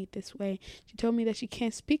raise me this way. She told me that she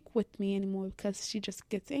can't speak with me anymore because she just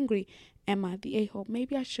gets angry. Am I the a-hole?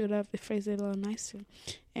 Maybe I should have phrased it a little nicer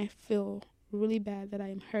and feel really bad that I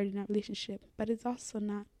am hurt in that relationship. But it's also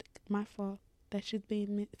not my fault that she's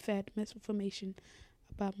being fed misinformation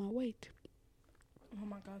about my weight. Oh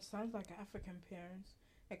my God, sounds like African parents.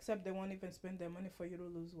 Except they won't even spend their money for you to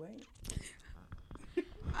lose weight.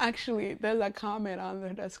 Actually, there's a comment on the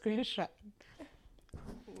screenshot.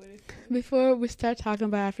 What is it? Before we start talking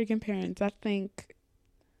about African parents, I think...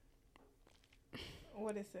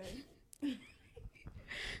 What is it?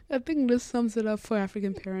 I think this sums it up for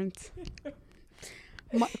African parents.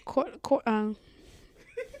 What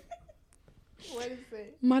is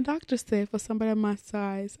it? My doctor said for somebody my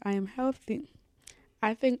size, I am healthy.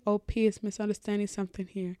 I think OP is misunderstanding something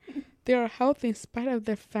here. They are healthy in spite of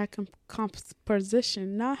their fat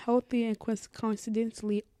composition, not healthy and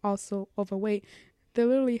coincidentally also overweight. They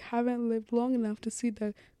literally haven't lived long enough to see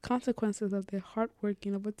the consequences of their hard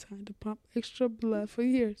working over time to pump extra blood for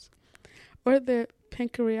years. Or their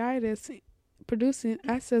pancreatitis producing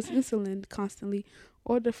excess insulin constantly,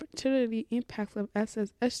 or the fertility impacts of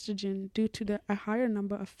excess estrogen due to a higher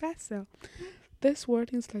number of fat cells. This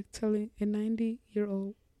wording is like telling a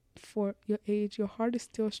 90-year-old for your age, your heart is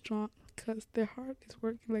still strong because their heart is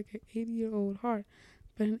working like an 80-year-old heart.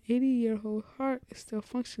 But an 80-year-old heart is still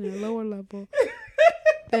functioning at a lower level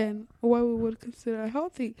than what we would consider a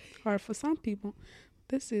healthy heart for some people.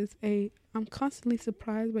 I'm constantly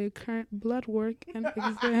surprised by your current blood work and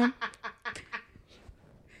exam.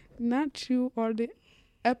 Not you are the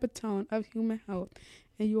epitome of human health,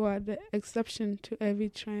 and you are the exception to every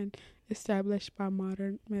trend established by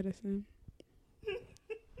modern medicine.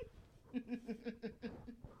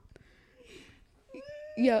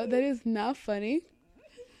 Yo, that is not funny,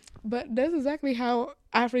 but that's exactly how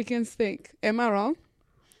Africans think. Am I wrong?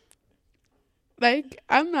 Like,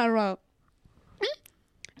 I'm not wrong.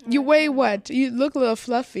 You weigh what? You look a little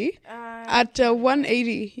fluffy. At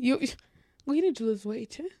 180, you need to lose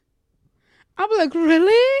weight. Huh? I'm like,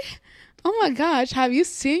 really? Oh my gosh, have you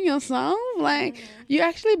seen yourself? Like, you're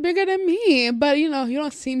actually bigger than me, but you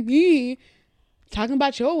don't see me talking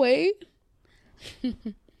about your weight.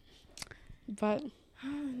 But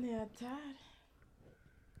Yeah, Dad.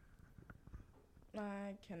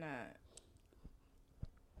 I cannot.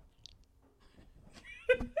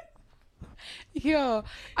 yo,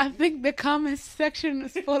 I think the comment section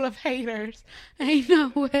is full of haters. Ain't no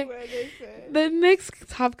way. What they say? The next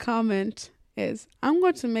top comment is, I'm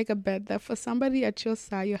going to make a bet that for somebody at your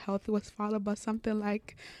side, your health was followed by something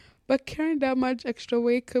like, but carrying that much extra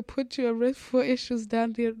weight could put you at risk for issues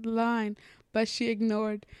down the line, but she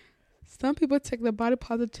ignored. Some people take the body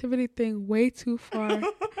positivity thing way too far.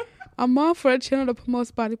 I'm all for a channel that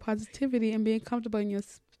promotes body positivity and being comfortable in your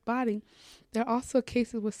body. There are also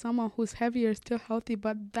cases with someone who's heavier is still healthy,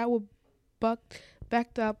 but that will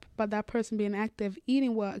backed up by that person being active,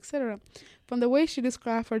 eating well, etc. From the way she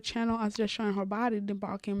described her channel as just showing her body,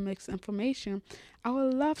 debunking mixed information, I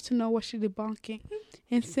would love to know what she's debunking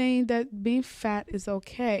and saying that being fat is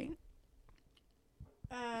okay.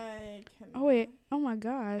 I cannot. Oh, wait. Oh, my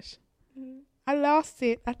gosh. I lost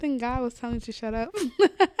it. I think God was telling me to shut up.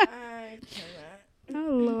 I cannot.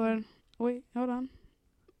 Oh, Lord. Wait, hold on.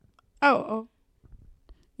 Oh.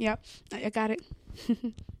 Yep, I got it.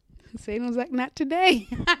 Satan was like, not today.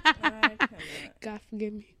 I cannot. God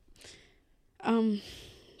forgive me.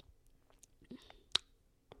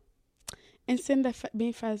 And saying that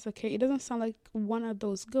being fat is okay, it doesn't sound like one of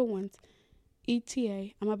those good ones.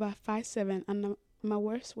 ETA, I'm about 5'7", and my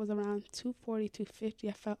worst was around 240, 250.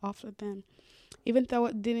 I fell off of them. Even though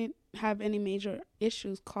I didn't have any major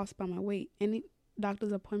issues caused by my weight, any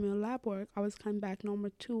doctor's appointment or lab work, I was coming back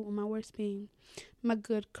normal too, and my worst being my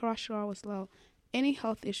good cholesterol was low. Any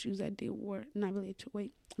health issues I did were not related to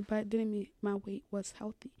weight, but it didn't mean my weight was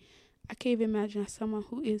healthy. I can't even imagine how someone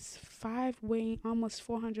who is 5 weighing almost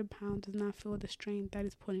 400 pounds does not feel the strain that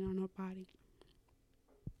is putting on her body.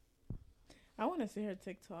 I want to see her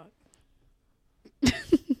TikTok.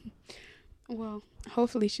 Well,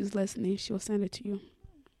 hopefully she's listening. She will send it to you.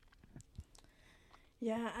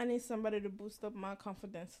 Yeah, I need somebody to boost up my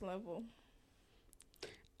confidence level.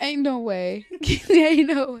 Ain't no way. Ain't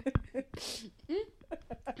no way.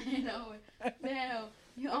 Ain't no way. Damn,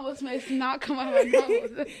 you almost made snot come out of my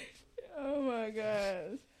nose. Oh my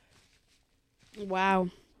gosh. Wow.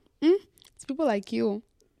 It's people like you.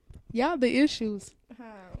 Y'all the issues.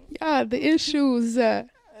 How? Y'all the issues.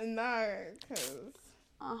 Nah, cause.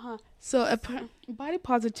 So body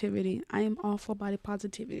positivity. I am all for body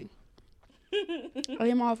positivity. I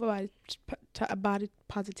am all for body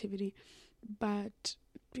positivity. But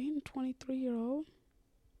being 23-year-old,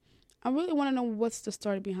 I really want to know what's the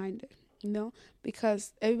story behind it. You know,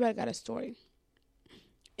 because everybody got a story,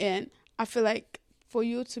 and I feel like for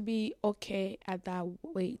you to be okay at that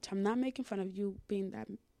weight, I'm not making fun of you being that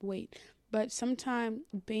weight, but sometimes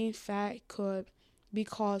being fat could be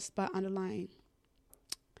caused by underlying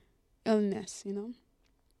illness, you know,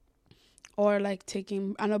 or like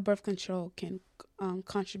I know birth control can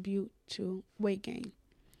contribute to weight gain.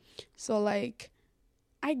 So like,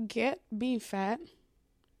 I get being fat,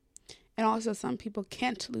 and also some people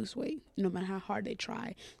can't lose weight no matter how hard they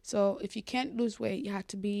try. So if you can't lose weight, you have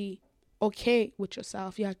to be okay with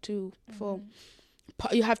yourself. You have to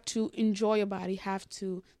you have to enjoy your body. You have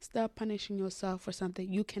to stop punishing yourself for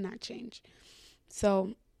something you cannot change.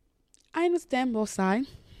 So I understand both sides,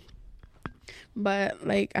 but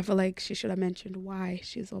like I feel like she should have mentioned why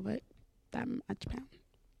she's over that much pound.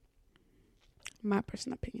 My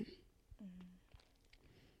personal opinion.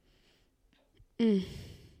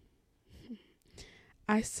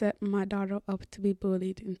 I set my daughter up to be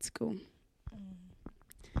bullied in school.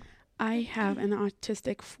 I have an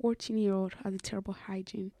autistic 14-year-old who has a terrible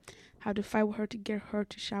hygiene. I have to fight with her to get her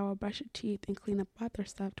to shower, brush her teeth, and clean up other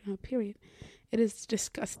stuff during her period. It is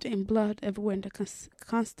disgusting. Blood everywhere and the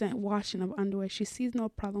constant washing of underwear. She sees no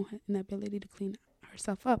problem in the ability to clean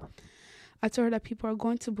herself up. I told her that people are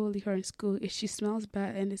going to bully her in school if she smells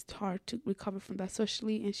bad, and it's hard to recover from that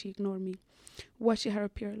socially, and she ignored me. What she had her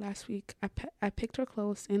period last week, I picked her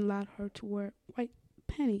clothes and allowed her to wear white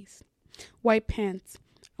pants.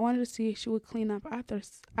 I wanted to see if she would clean up after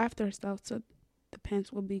herself so the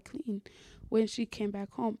pants would be clean when she came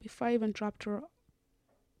back home. Before I even dropped her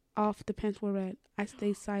off, the pants were red. I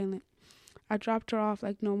stayed silent. I dropped her off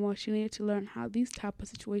like no more. She needed to learn how these type of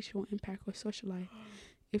situations will impact her social life.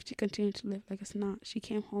 If she continued to live like it's not. She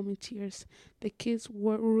came home in tears. The kids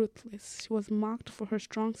were ruthless. She was mocked for her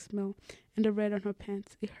strong smell and the red on her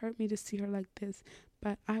pants. It hurt me to see her like this,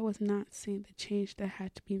 but I was not seeing the change that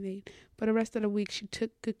had to be made. For the rest of the week, she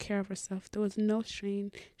took good care of herself. There was no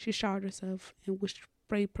strain. She showered herself and would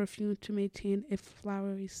spray perfume to maintain a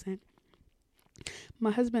flowery scent. My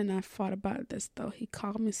husband and I fought about this, though. He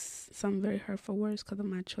called me some very hurtful words because of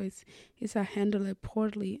my choice. He said I handled it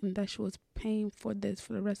poorly and that she was paying for this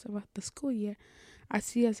for the rest of the school year. I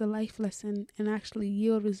see it as a life lesson and actually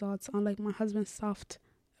yield results, unlike my husband's soft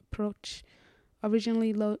approach.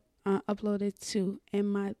 Originally uploaded to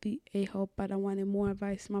Am I the A-hole, but I wanted more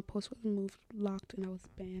advice. My post was moved, locked, and I was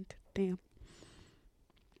banned. Damn.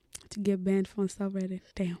 To get banned from subreddit.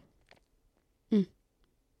 Damn.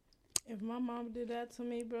 If my mom did that to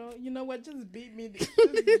me, bro, you know what? Just beat me. Just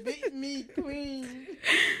beat me, queen.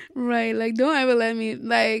 Right. Like, don't ever let me,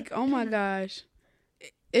 like, oh my gosh.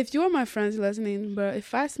 If you're my friends listening, but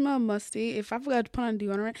if I smell musty, if I forgot to put on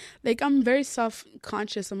deodorant, like, I'm very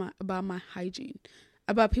self-conscious about my hygiene.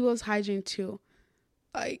 About people's hygiene, too.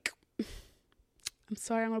 Like, I'm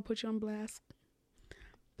sorry, I'm going to put you on blast.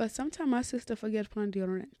 But sometimes my sister forgets to put on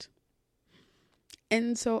deodorant.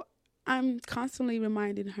 And so I'm constantly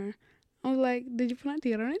reminding her. I was like, did you put on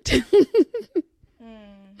deodorant?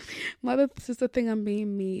 My other sister think I'm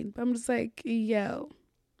being mean. But I'm just like, yo.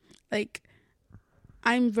 Like,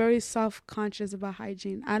 I'm very self-conscious about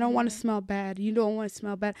hygiene. I don't want to smell bad. You don't want to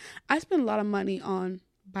smell bad. I spend a lot of money on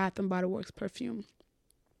Bath and Body Works perfume.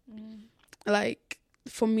 Like,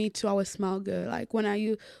 for me to always smell good. Like, when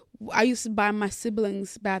I used to buy my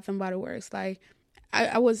siblings Bath and Body Works. Like,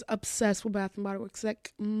 I was obsessed with Bath and Body Works.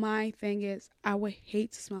 Like, my thing is, I would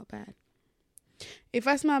hate to smell bad. If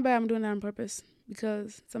I smell bad, I'm doing that on purpose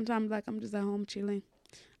because sometimes, like, I'm just at home chilling.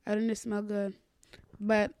 I don't need to smell good,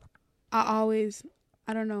 but I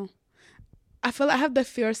don't know. I feel like I have the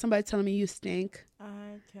fear of somebody telling me you stink.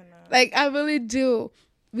 I cannot. Like, I really do.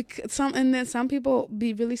 And then some people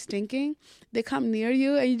be really stinking. They come near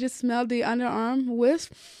you and you just smell the underarm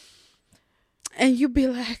wisp, and you be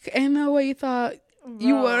like, "Ain't no way you thought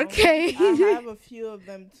you were okay." I have a few of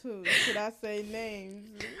them too. Should I say names?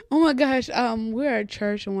 Oh my gosh, we were at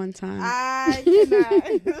church one time. I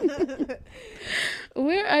cannot.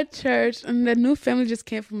 We're at church and the new family just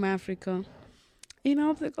came from Africa. You know,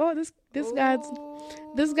 I was like, oh, this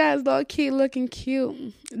guy's low key looking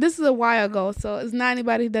cute. This is a while ago, so it's not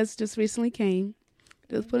anybody that's just recently came.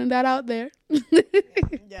 Just putting that out there.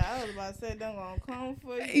 Yeah, I was about to say they're gonna come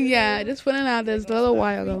for you. Yeah, just putting it out there. It's a little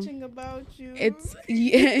while ago. About you. It's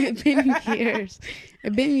been years.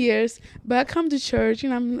 It's been years. But I come to church, you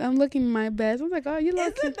know, I'm looking my best. I'm like, oh, you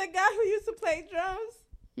look. Is it the guy who used to play drums?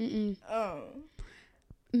 Mm-mm. Oh.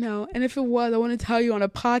 No, and if it was, I want to tell you on a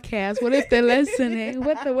podcast. What if they're listening?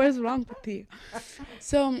 What's wrong with you?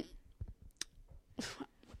 So,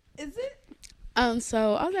 is it?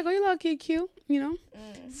 So I was like, oh, you look cute, you know,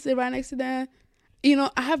 sit right next to that. You know,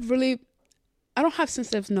 I don't have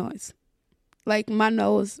sensitive nose. Like my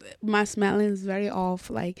smelling is very off.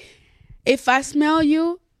 Like, if I smell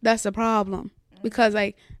you, that's a problem because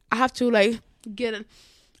like I have to like get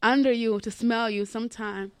under you to smell you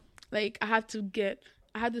sometime. Like I have to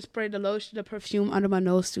spray the perfume under my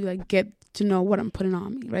nose to like get to know what I'm putting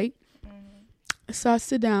on me, right? So I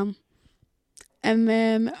sit down, and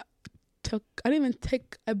then I didn't even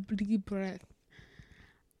take a deep breath.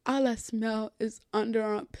 All I smell is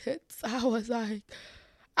underarm pits. I was like,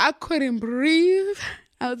 I couldn't breathe.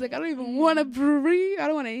 I was like, I don't even want to breathe. I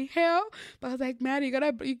don't want to inhale. But I was like, Maddie,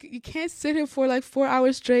 you can't sit here for like 4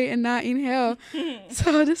 hours straight and not inhale.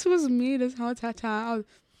 So this was me this whole time. I was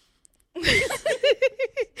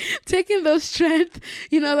taking those strength,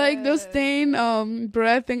 you know, like those staying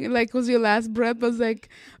breath, and like was your last breath. I was like,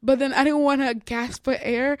 but then I didn't want to gasp for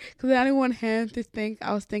air because I didn't want him to think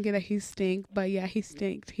I was thinking that he stink. But yeah, he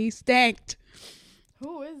stinked. He stanked.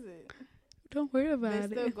 Who is it? Don't worry about it.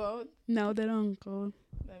 They still go? No, they don't go.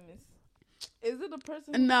 Is it a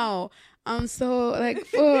person? No. So like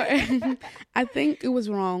for I think it was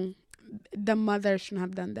wrong. The mother shouldn't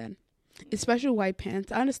have done that. Especially white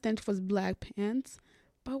pants. I understand if it was black pants,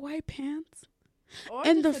 but white pants. Or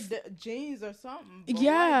and the jeans or something.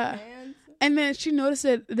 Yeah. And then she noticed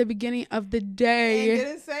it at the beginning of the day. And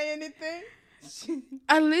didn't say anything?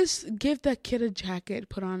 At least give that kid a jacket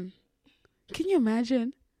put on. Can you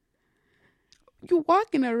imagine? You're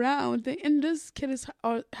walking around and this kid is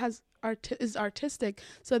artistic,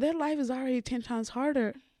 so their life is already 10 times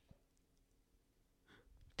harder.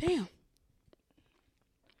 Damn.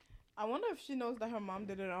 I wonder if she knows that her mom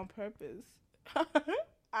did it on purpose.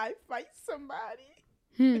 I fight somebody.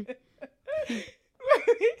 We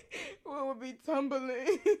will be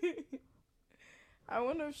tumbling. I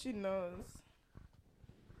wonder if she knows.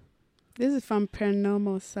 This is from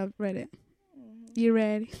Paranormal subreddit. You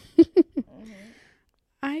ready?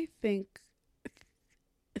 I think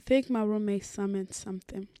my roommate summoned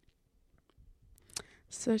something.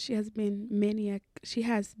 So she has been maniac,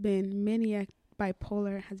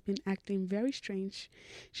 bipolar, has been acting very strange.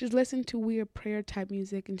 She's listening to weird prayer type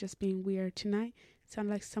music and just being weird. Tonight, it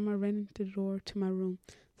sounded like someone ran into the door to my room.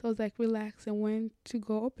 So I was like, relax, and went to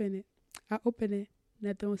go open it. I opened it,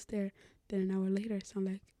 nothing was there. Then an hour later, it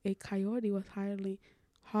sounded like a coyote was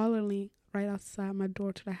hollering right outside my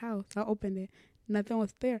door to the house. I opened it, nothing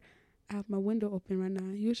was there. I have my window open right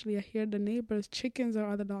now. Usually I hear the neighbors, chickens or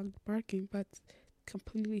other dogs barking, but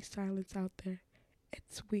completely silence out there.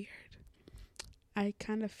 It's weird. I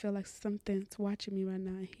kind of feel like something's watching me right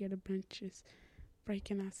now. I hear the branches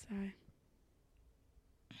breaking outside.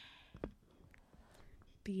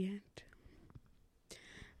 The end.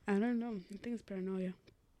 I don't know. I think it's paranoia.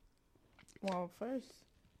 Well, first,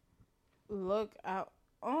 look out.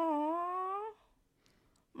 Oh,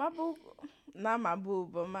 my boo. Not my boo,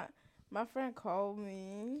 but my friend called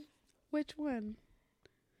me. Which one?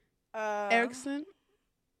 Erickson?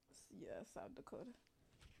 Yeah, South Dakota.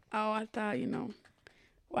 Oh, I thought,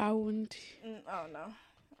 why wouldn't oh, no.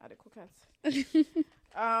 Adequate.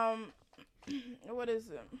 What is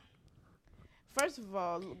it? First of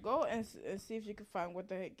all, go and see if you can find what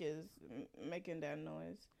the heck is making that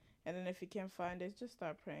noise. And then if you can't find it, just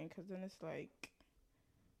start praying. Because then it's like,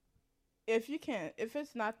 if you can't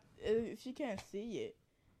see it,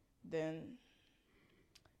 then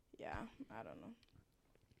yeah, I don't know.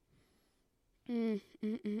 Mm,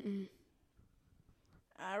 mm, mm, mm.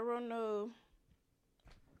 I don't know.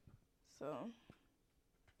 So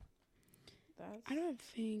that's I don't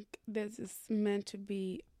think this is meant to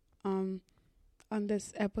be on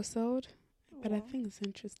this episode, but I one. think it's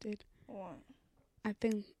interested. One. I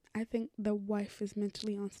think I think the wife is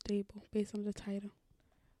mentally unstable based on the title.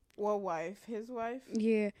 What wife? His wife?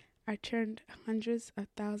 Yeah, I turned hundreds of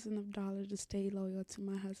thousands of dollars to stay loyal to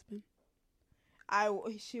my husband.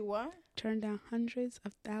 She what? Turned down hundreds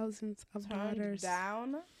of thousands of Turned dollars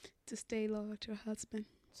down? to stay loyal to her husband.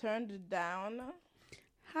 Turned down?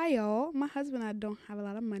 Hi y'all, my husband and I don't have a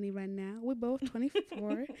lot of money right now. We're both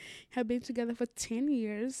 24, have been together for 10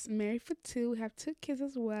 years, married for 2, have 2 kids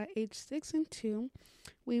as well, age 6 and 2.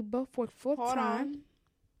 We both work full Hold time.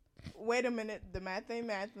 on. Wait a minute. The math ain't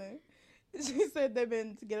mathing. She said they've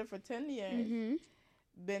been together for 10 years, Mhm.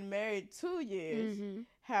 been married 2 years, Mhm.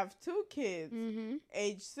 have 2 kids, Mhm.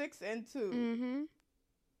 age 6 and 2. Mhm.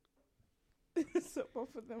 So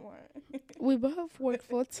both of them were. We both work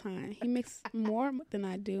full time. He makes more than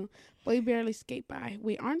I do, but we barely skate by.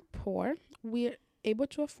 We aren't poor. We're able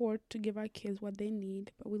to afford to give our kids what they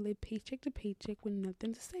need, but we live paycheck to paycheck with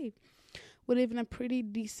nothing to save. We live in a pretty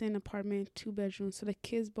decent apartment, 2 bedrooms, so the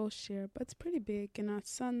kids both share, but it's pretty big, and our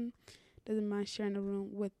son doesn't mind sharing a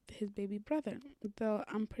room with his baby brother, though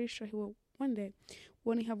I'm pretty sure he will one day.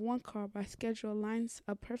 We only have one car, but our schedule lines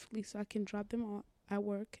up perfectly so I can drop them all at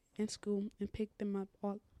work and school and pick them up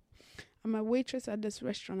all. I'm a waitress at this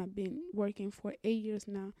restaurant I've been working for 8 years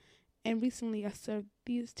now, and recently I served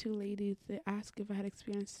these 2 ladies. They asked if I had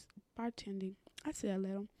experience bartending. I said a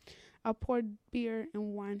little. I poured beer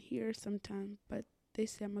and wine here sometimes, but they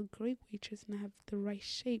say I'm a great waitress and I have the right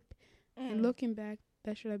shape. And looking back,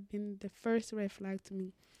 that should have been the first red flag to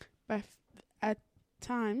me. But at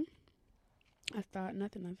time, I thought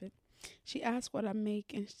nothing of it. She asked what I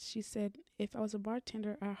make, and she said if I was a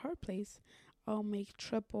bartender at her place, I'll make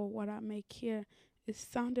triple what I make here. It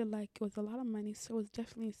sounded like it was a lot of money, so it was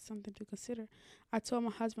definitely something to consider. I told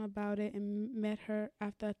my husband about it and met her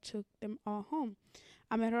after I took them all home.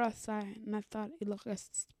 I met her outside, and I thought it looked like a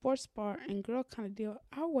sports bar and girl kind of deal.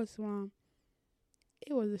 I was wrong.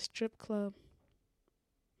 It was a strip club.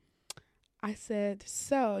 I said,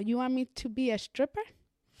 "So, you want me to be a stripper?"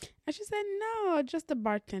 And she said, "No, just a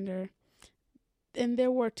bartender." And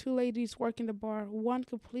there were 2 ladies working the bar, one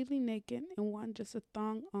completely naked and one just a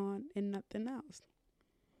thong on and nothing else.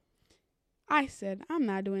 I said, "I'm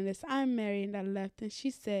not doing this. I'm married," and I left. And she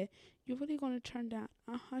said, "You're really going to turn down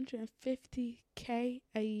 150K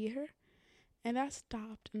a year?" And I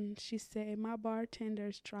stopped, and she said, "My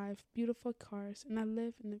bartenders drive beautiful cars, and I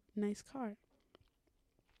live in a nice car."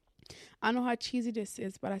 I know how cheesy this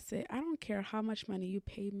is, but I said, "I don't care how much money you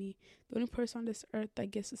pay me. The only person on this earth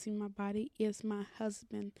that gets to see my body is my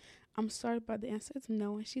husband." I'm sorry, but the answer is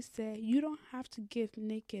no. And she said, "You don't have to give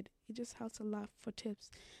naked. It just helps a lot for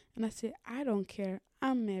tips." And I said, "I don't care.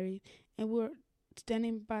 I'm married." And we were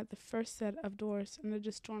standing by the first set of doors, and I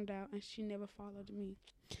just stormed out, and she never followed me.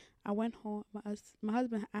 I went home. My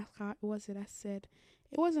husband asked how was it. I said,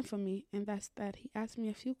 "It wasn't for me," and that's that. He asked me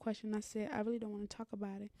a few questions. I said, "I really don't want to talk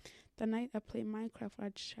about it." The night I played Minecraft,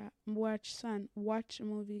 watch son, watch a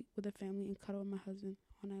movie with the family, and cuddle with my husband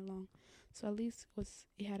all night long. So at least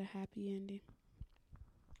it had a happy ending.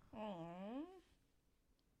 Aww.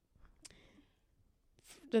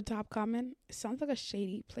 The top comment, it sounds like a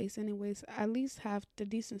shady place anyways. At least have the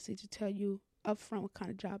decency to tell you upfront what kind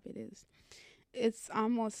of job it is. It's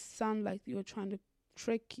almost sound like you're trying to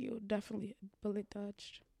trick you. Definitely bullet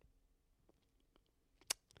dodged.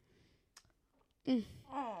 Mm.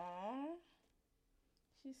 Aww.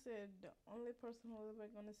 She said the only person who's ever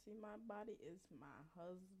gonna see my body is my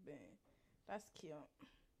husband. That's cute.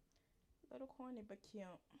 Little corny but cute.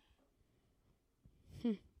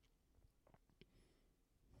 Hmm.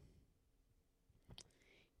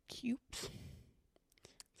 Cute.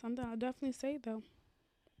 Something I'll definitely say though.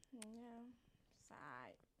 Yeah.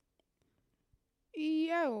 Side.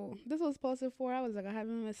 Yo, this was posted 4 hours ago. I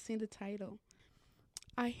haven't even seen the title.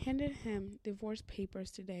 I handed him divorce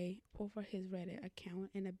papers today over his Reddit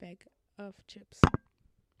account and a bag of chips.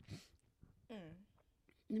 Mm.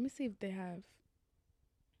 Let me see if they have.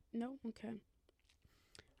 No? Okay.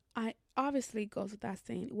 I obviously goes without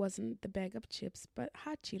saying it wasn't the bag of chips, but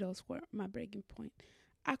hot Cheetos were my breaking point.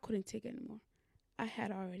 I couldn't take it anymore. I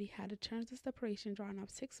had already had the terms of separation drawn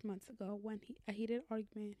up 6 months ago when a heated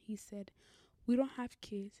argument he said, "We don't have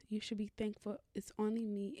kids. You should be thankful it's only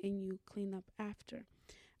me and you clean up after."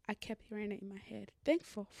 I kept hearing it in my head.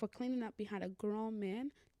 Thankful for cleaning up behind a grown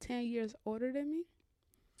man 10 years older than me?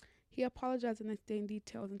 He apologized the next day in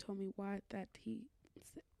details and told me why that he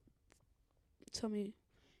told me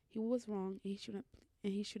he was wrong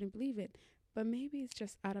and he shouldn't believe it. But maybe it's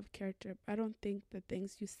just out of character. I don't think the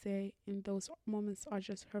things you say in those moments are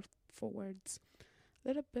just hurtful words. A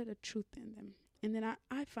little bit of truth in them. And then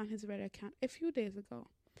I found his Reddit account a few days ago.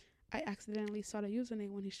 I accidentally saw the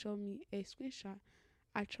username when he showed me a screenshot.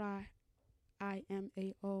 I try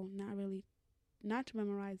IMAO, not to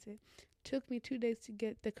memorize it. Took me 2 days to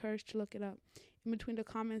get the courage to look it up. In between the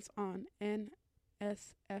comments on NSFW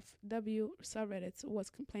subreddits was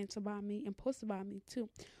complaints about me and posts about me too.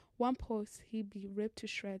 One post, he'd be ripped to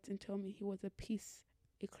shreds and told me he was a piece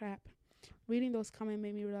of crap. Reading those comments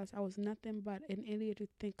made me realize I was nothing but an idiot to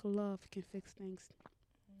think love can fix things.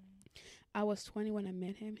 I was 20 when I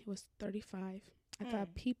met him. He was 35. I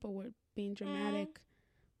thought people were being dramatic.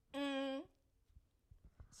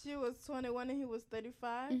 She was 21 and he was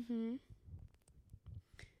 35. Mm-hmm.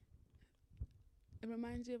 It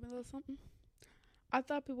reminds you of a little something. I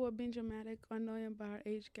thought people were being dramatic or annoying by our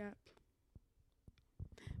age gap.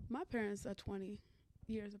 My parents are 20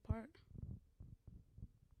 years apart.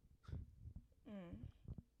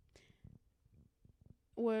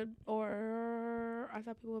 Or I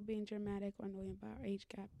thought people were being dramatic or annoying about our age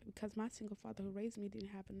gap because my single father who raised me didn't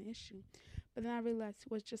have an issue. But then I realized he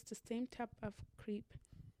was just the same type of creep.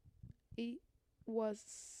 He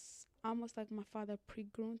was almost like my father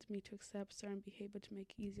pre-groomed me to accept certain behavior to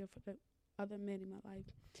make it easier for the other men in my life.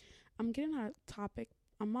 I'm getting off topic.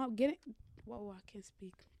 Whoa, I can't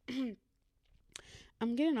speak.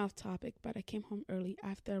 I'm getting off topic, but I came home early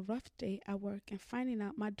after a rough day at work and finding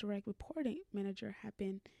out my direct reporting manager had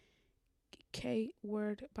been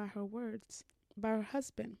K-word by her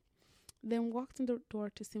husband. Then walked in the door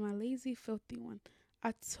to see my lazy, filthy one.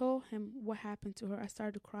 I told him what happened to her. I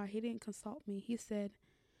started to cry. He didn't consult me. He said,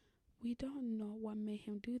 "We don't know what made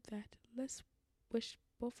him do that. Let's wish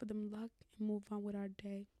both of them luck and move on with our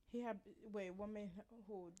day." What made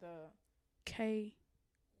who the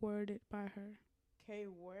K-worded by her.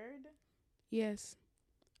 K-word? Yes.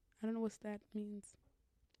 I don't know what that means.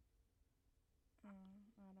 I don't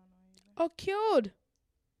know either. Oh, killed.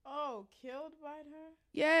 Oh, killed by her?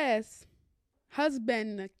 Yes.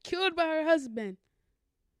 Husband. Killed by her husband.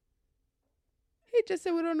 He just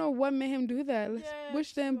said we don't know what made him do that. Let's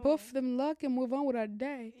wish them both of them luck and move on with our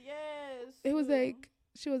day. Yes. It was like,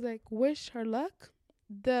 she was like, wish her luck?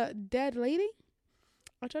 The dead lady?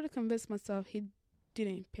 I tried to convince myself he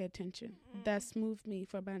didn't pay attention. That smoothed me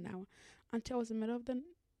for about an hour until I was in the middle of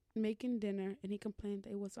making dinner and he complained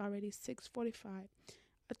that it was already 6:45.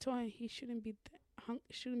 I told him he shouldn't be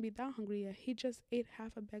that hungry yet. He just ate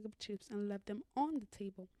half a bag of chips and left them on the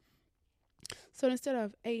table. So instead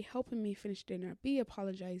of A, helping me finish dinner, B,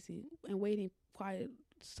 apologizing and waiting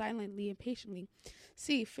silently and patiently,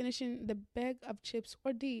 C, finishing the bag of chips,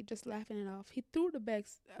 or D, just laughing it off, he threw the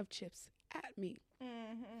bags of chips at me.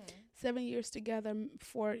 7 years together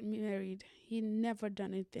before married, he never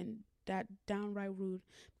done anything that downright rude.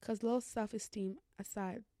 Because low self-esteem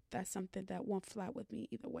aside, that's something that won't fly with me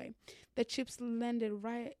either way. The chips landed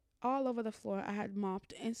right all over the floor. I had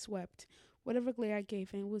mopped and swept. Whatever glare I gave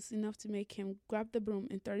him was enough to make him grab the broom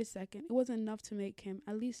in 30 seconds. It wasn't enough to make him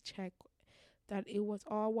at least check that it was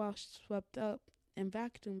all well swept up and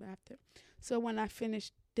vacuumed after. So when I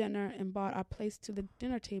finished dinner and brought our plates to the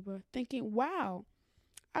dinner table, thinking, wow,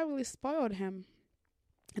 I really spoiled him.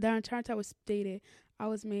 The entire time was dated, I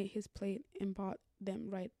was made his plate and brought them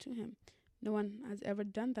right to him. No one has ever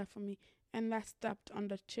done that for me. And I stepped on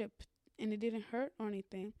the chip, and it didn't hurt or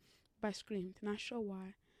anything, but I screamed. Not sure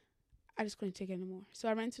why. I just couldn't take it anymore. So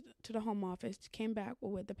I ran to the home office, came back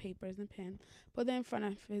with the papers and pen, put them in front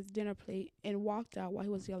of his dinner plate, and walked out while he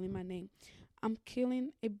was yelling my name. I'm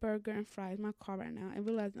killing a burger and fries in my car right now and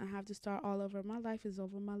realizing I have to start all over. My life is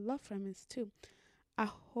over. My love for him is too. I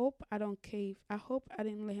hope I don't cave. I hope I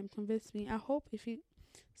didn't let him convince me. I hope if he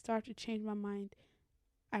starts to change my mind,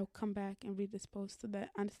 I'll come back and read this post so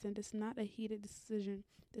that I understand this is not a heated decision.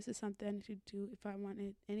 This is something I need to do if I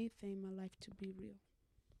wanted anything in my life to be real.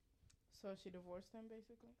 So she divorced him,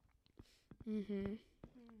 basically?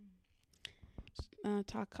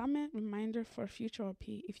 Talk comment, reminder for future OP.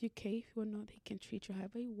 If you cave, you will know that he can treat you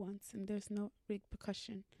however he wants and there's no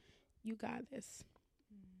repercussion. You got this.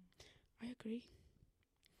 I agree.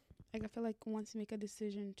 Like, I feel like once you make a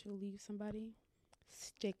decision to leave somebody,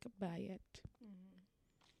 stick by it.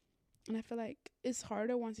 And I feel like it's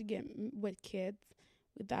harder once you get with kids.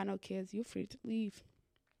 Without no kids, you're free to leave.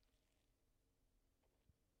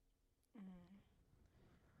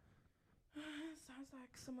 Sounds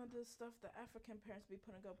like some of the stuff the African parents be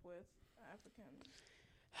putting up with. African.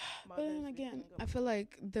 But then again, I feel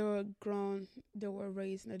like they were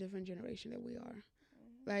raised in a different generation than we are.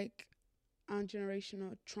 Like, on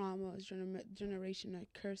generational traumas, generational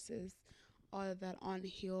curses, all of that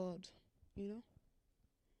unhealed, you know?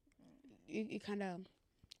 It kind of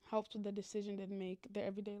helps with the decision they make their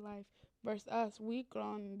everyday life. Versus us, we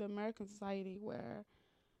grown in the American society where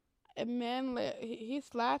a man, he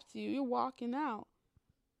slaps you, you're walking out.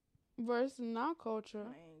 Versus in our culture,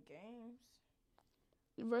 playing games.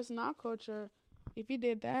 Versus in our culture, if he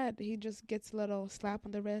did that, he just gets a little slap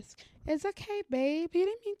on the wrist. It's okay, babe. He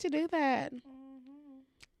didn't mean to do that.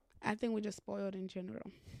 I think we're just spoiled in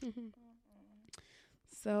general.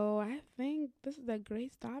 So I think this is a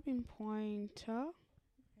great stopping point, huh?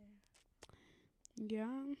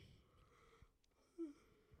 Yeah.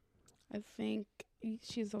 I think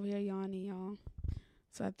she's over here yawning, y'all.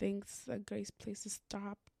 So I think it's a great place to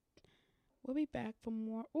stop. We'll be back for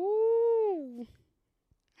more. Ooh.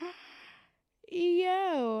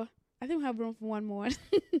 Yo. I think we have room for one more.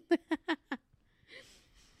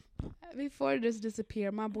 Before this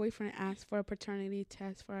disappeared, my boyfriend asked for a paternity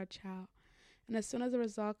test for our child. And as soon as the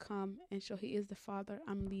result comes and show he is the father,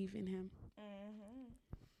 I'm leaving him.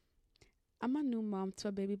 I'm a new mom to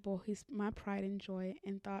a baby boy. He's my pride and joy,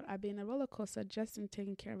 and thought I'd be in a roller coaster just in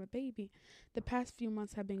taking care of a baby. The past few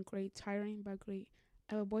months have been great, tiring but great.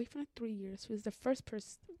 I have a boyfriend of 3 years who is the first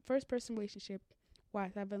person relationship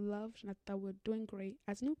wise I've been loved, and I thought we're doing great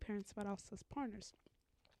as new parents but also as partners.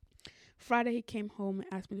 Friday he came home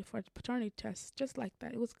and asked me for a paternity test, just like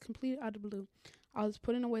that. It was completely out of the blue. I was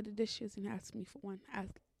putting away the dishes and he asked me for one,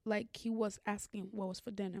 like he was asking what was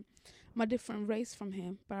for dinner. I'm a different race from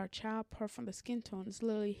him, but our child, apart from the skin tone, is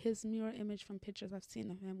literally his mirror image from pictures I've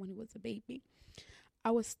seen of him when he was a baby.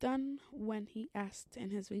 I was stunned when he asked,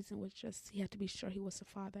 and his reason was just he had to be sure he was a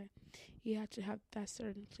father. He had to have that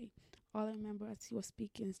certainty. All I remember as he was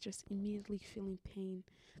speaking is just immediately feeling pain.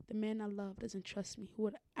 The man I love doesn't trust me, who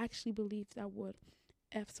would actually believe that I would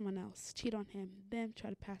F someone else, cheat on him, then try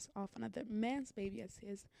to pass off another man's baby as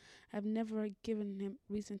his. I've never given him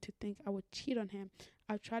reason to think I would cheat on him.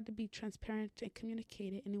 I've tried to be transparent and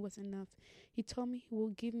communicate it, and it was enough. He told me he will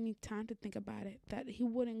give me time to think about it, that he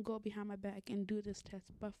wouldn't go behind my back and do this test,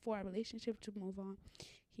 but for our relationship to move on,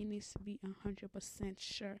 he needs to be 100%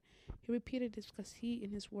 sure. He repeated this because he,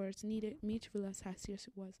 in his words, needed me to realize how serious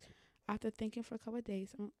it was. After thinking for a couple of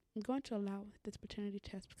days, I'm going to allow this paternity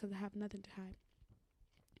test because I have nothing to hide.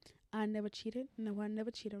 I never cheated. No, I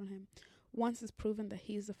never cheated on him. Once it's proven that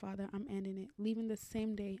he's the father, I'm ending it. Leaving the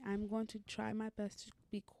same day, I'm going to try my best to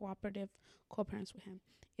be cooperative co-parents with him.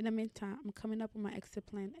 In the meantime, I'm coming up with my exit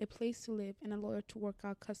plan, a place to live, and a lawyer to work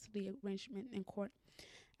out custody arrangement in court.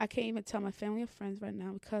 I can't even tell my family or friends right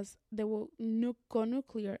now because they will go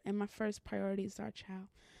nuclear, and my first priority is our child.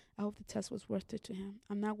 I hope the test was worth it to him.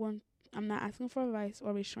 I'm not asking for advice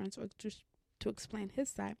or reassurance or to explain his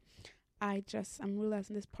side. I'm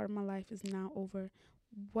realizing this part of my life is now over.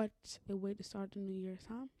 What a way to start the New Year's,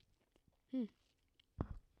 huh?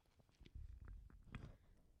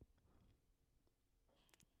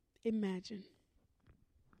 Imagine.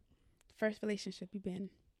 First relationship you've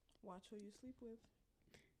been. Watch who you sleep with.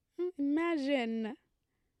 Imagine.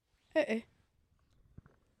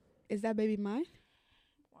 Is that baby mine?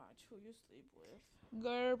 Watch who you sleep with.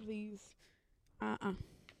 Girl, please.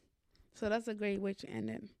 So that's a great way to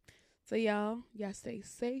end it. So y'all stay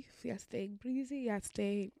safe, y'all stay breezy,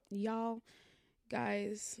 y'all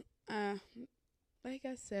guys, like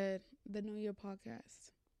I said, the New Year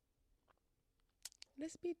podcast.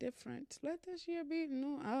 Let's be different. Let this year be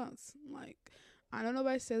new us. Like, I don't know if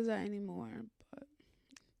I says that anymore, but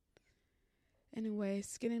anyway,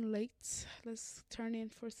 it's getting late. Let's turn in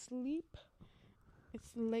for sleep.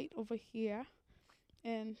 It's late over here.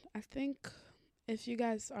 And I think if you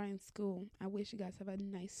guys are in school, I wish you guys have a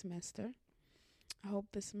nice semester. I hope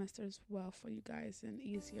this semester is well for you guys and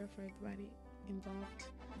easier for everybody involved.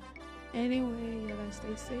 Anyway, you guys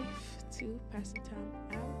stay safe too. Pass the time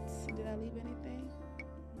out. Did I leave anything?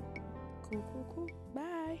 Cool.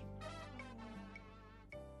 Bye.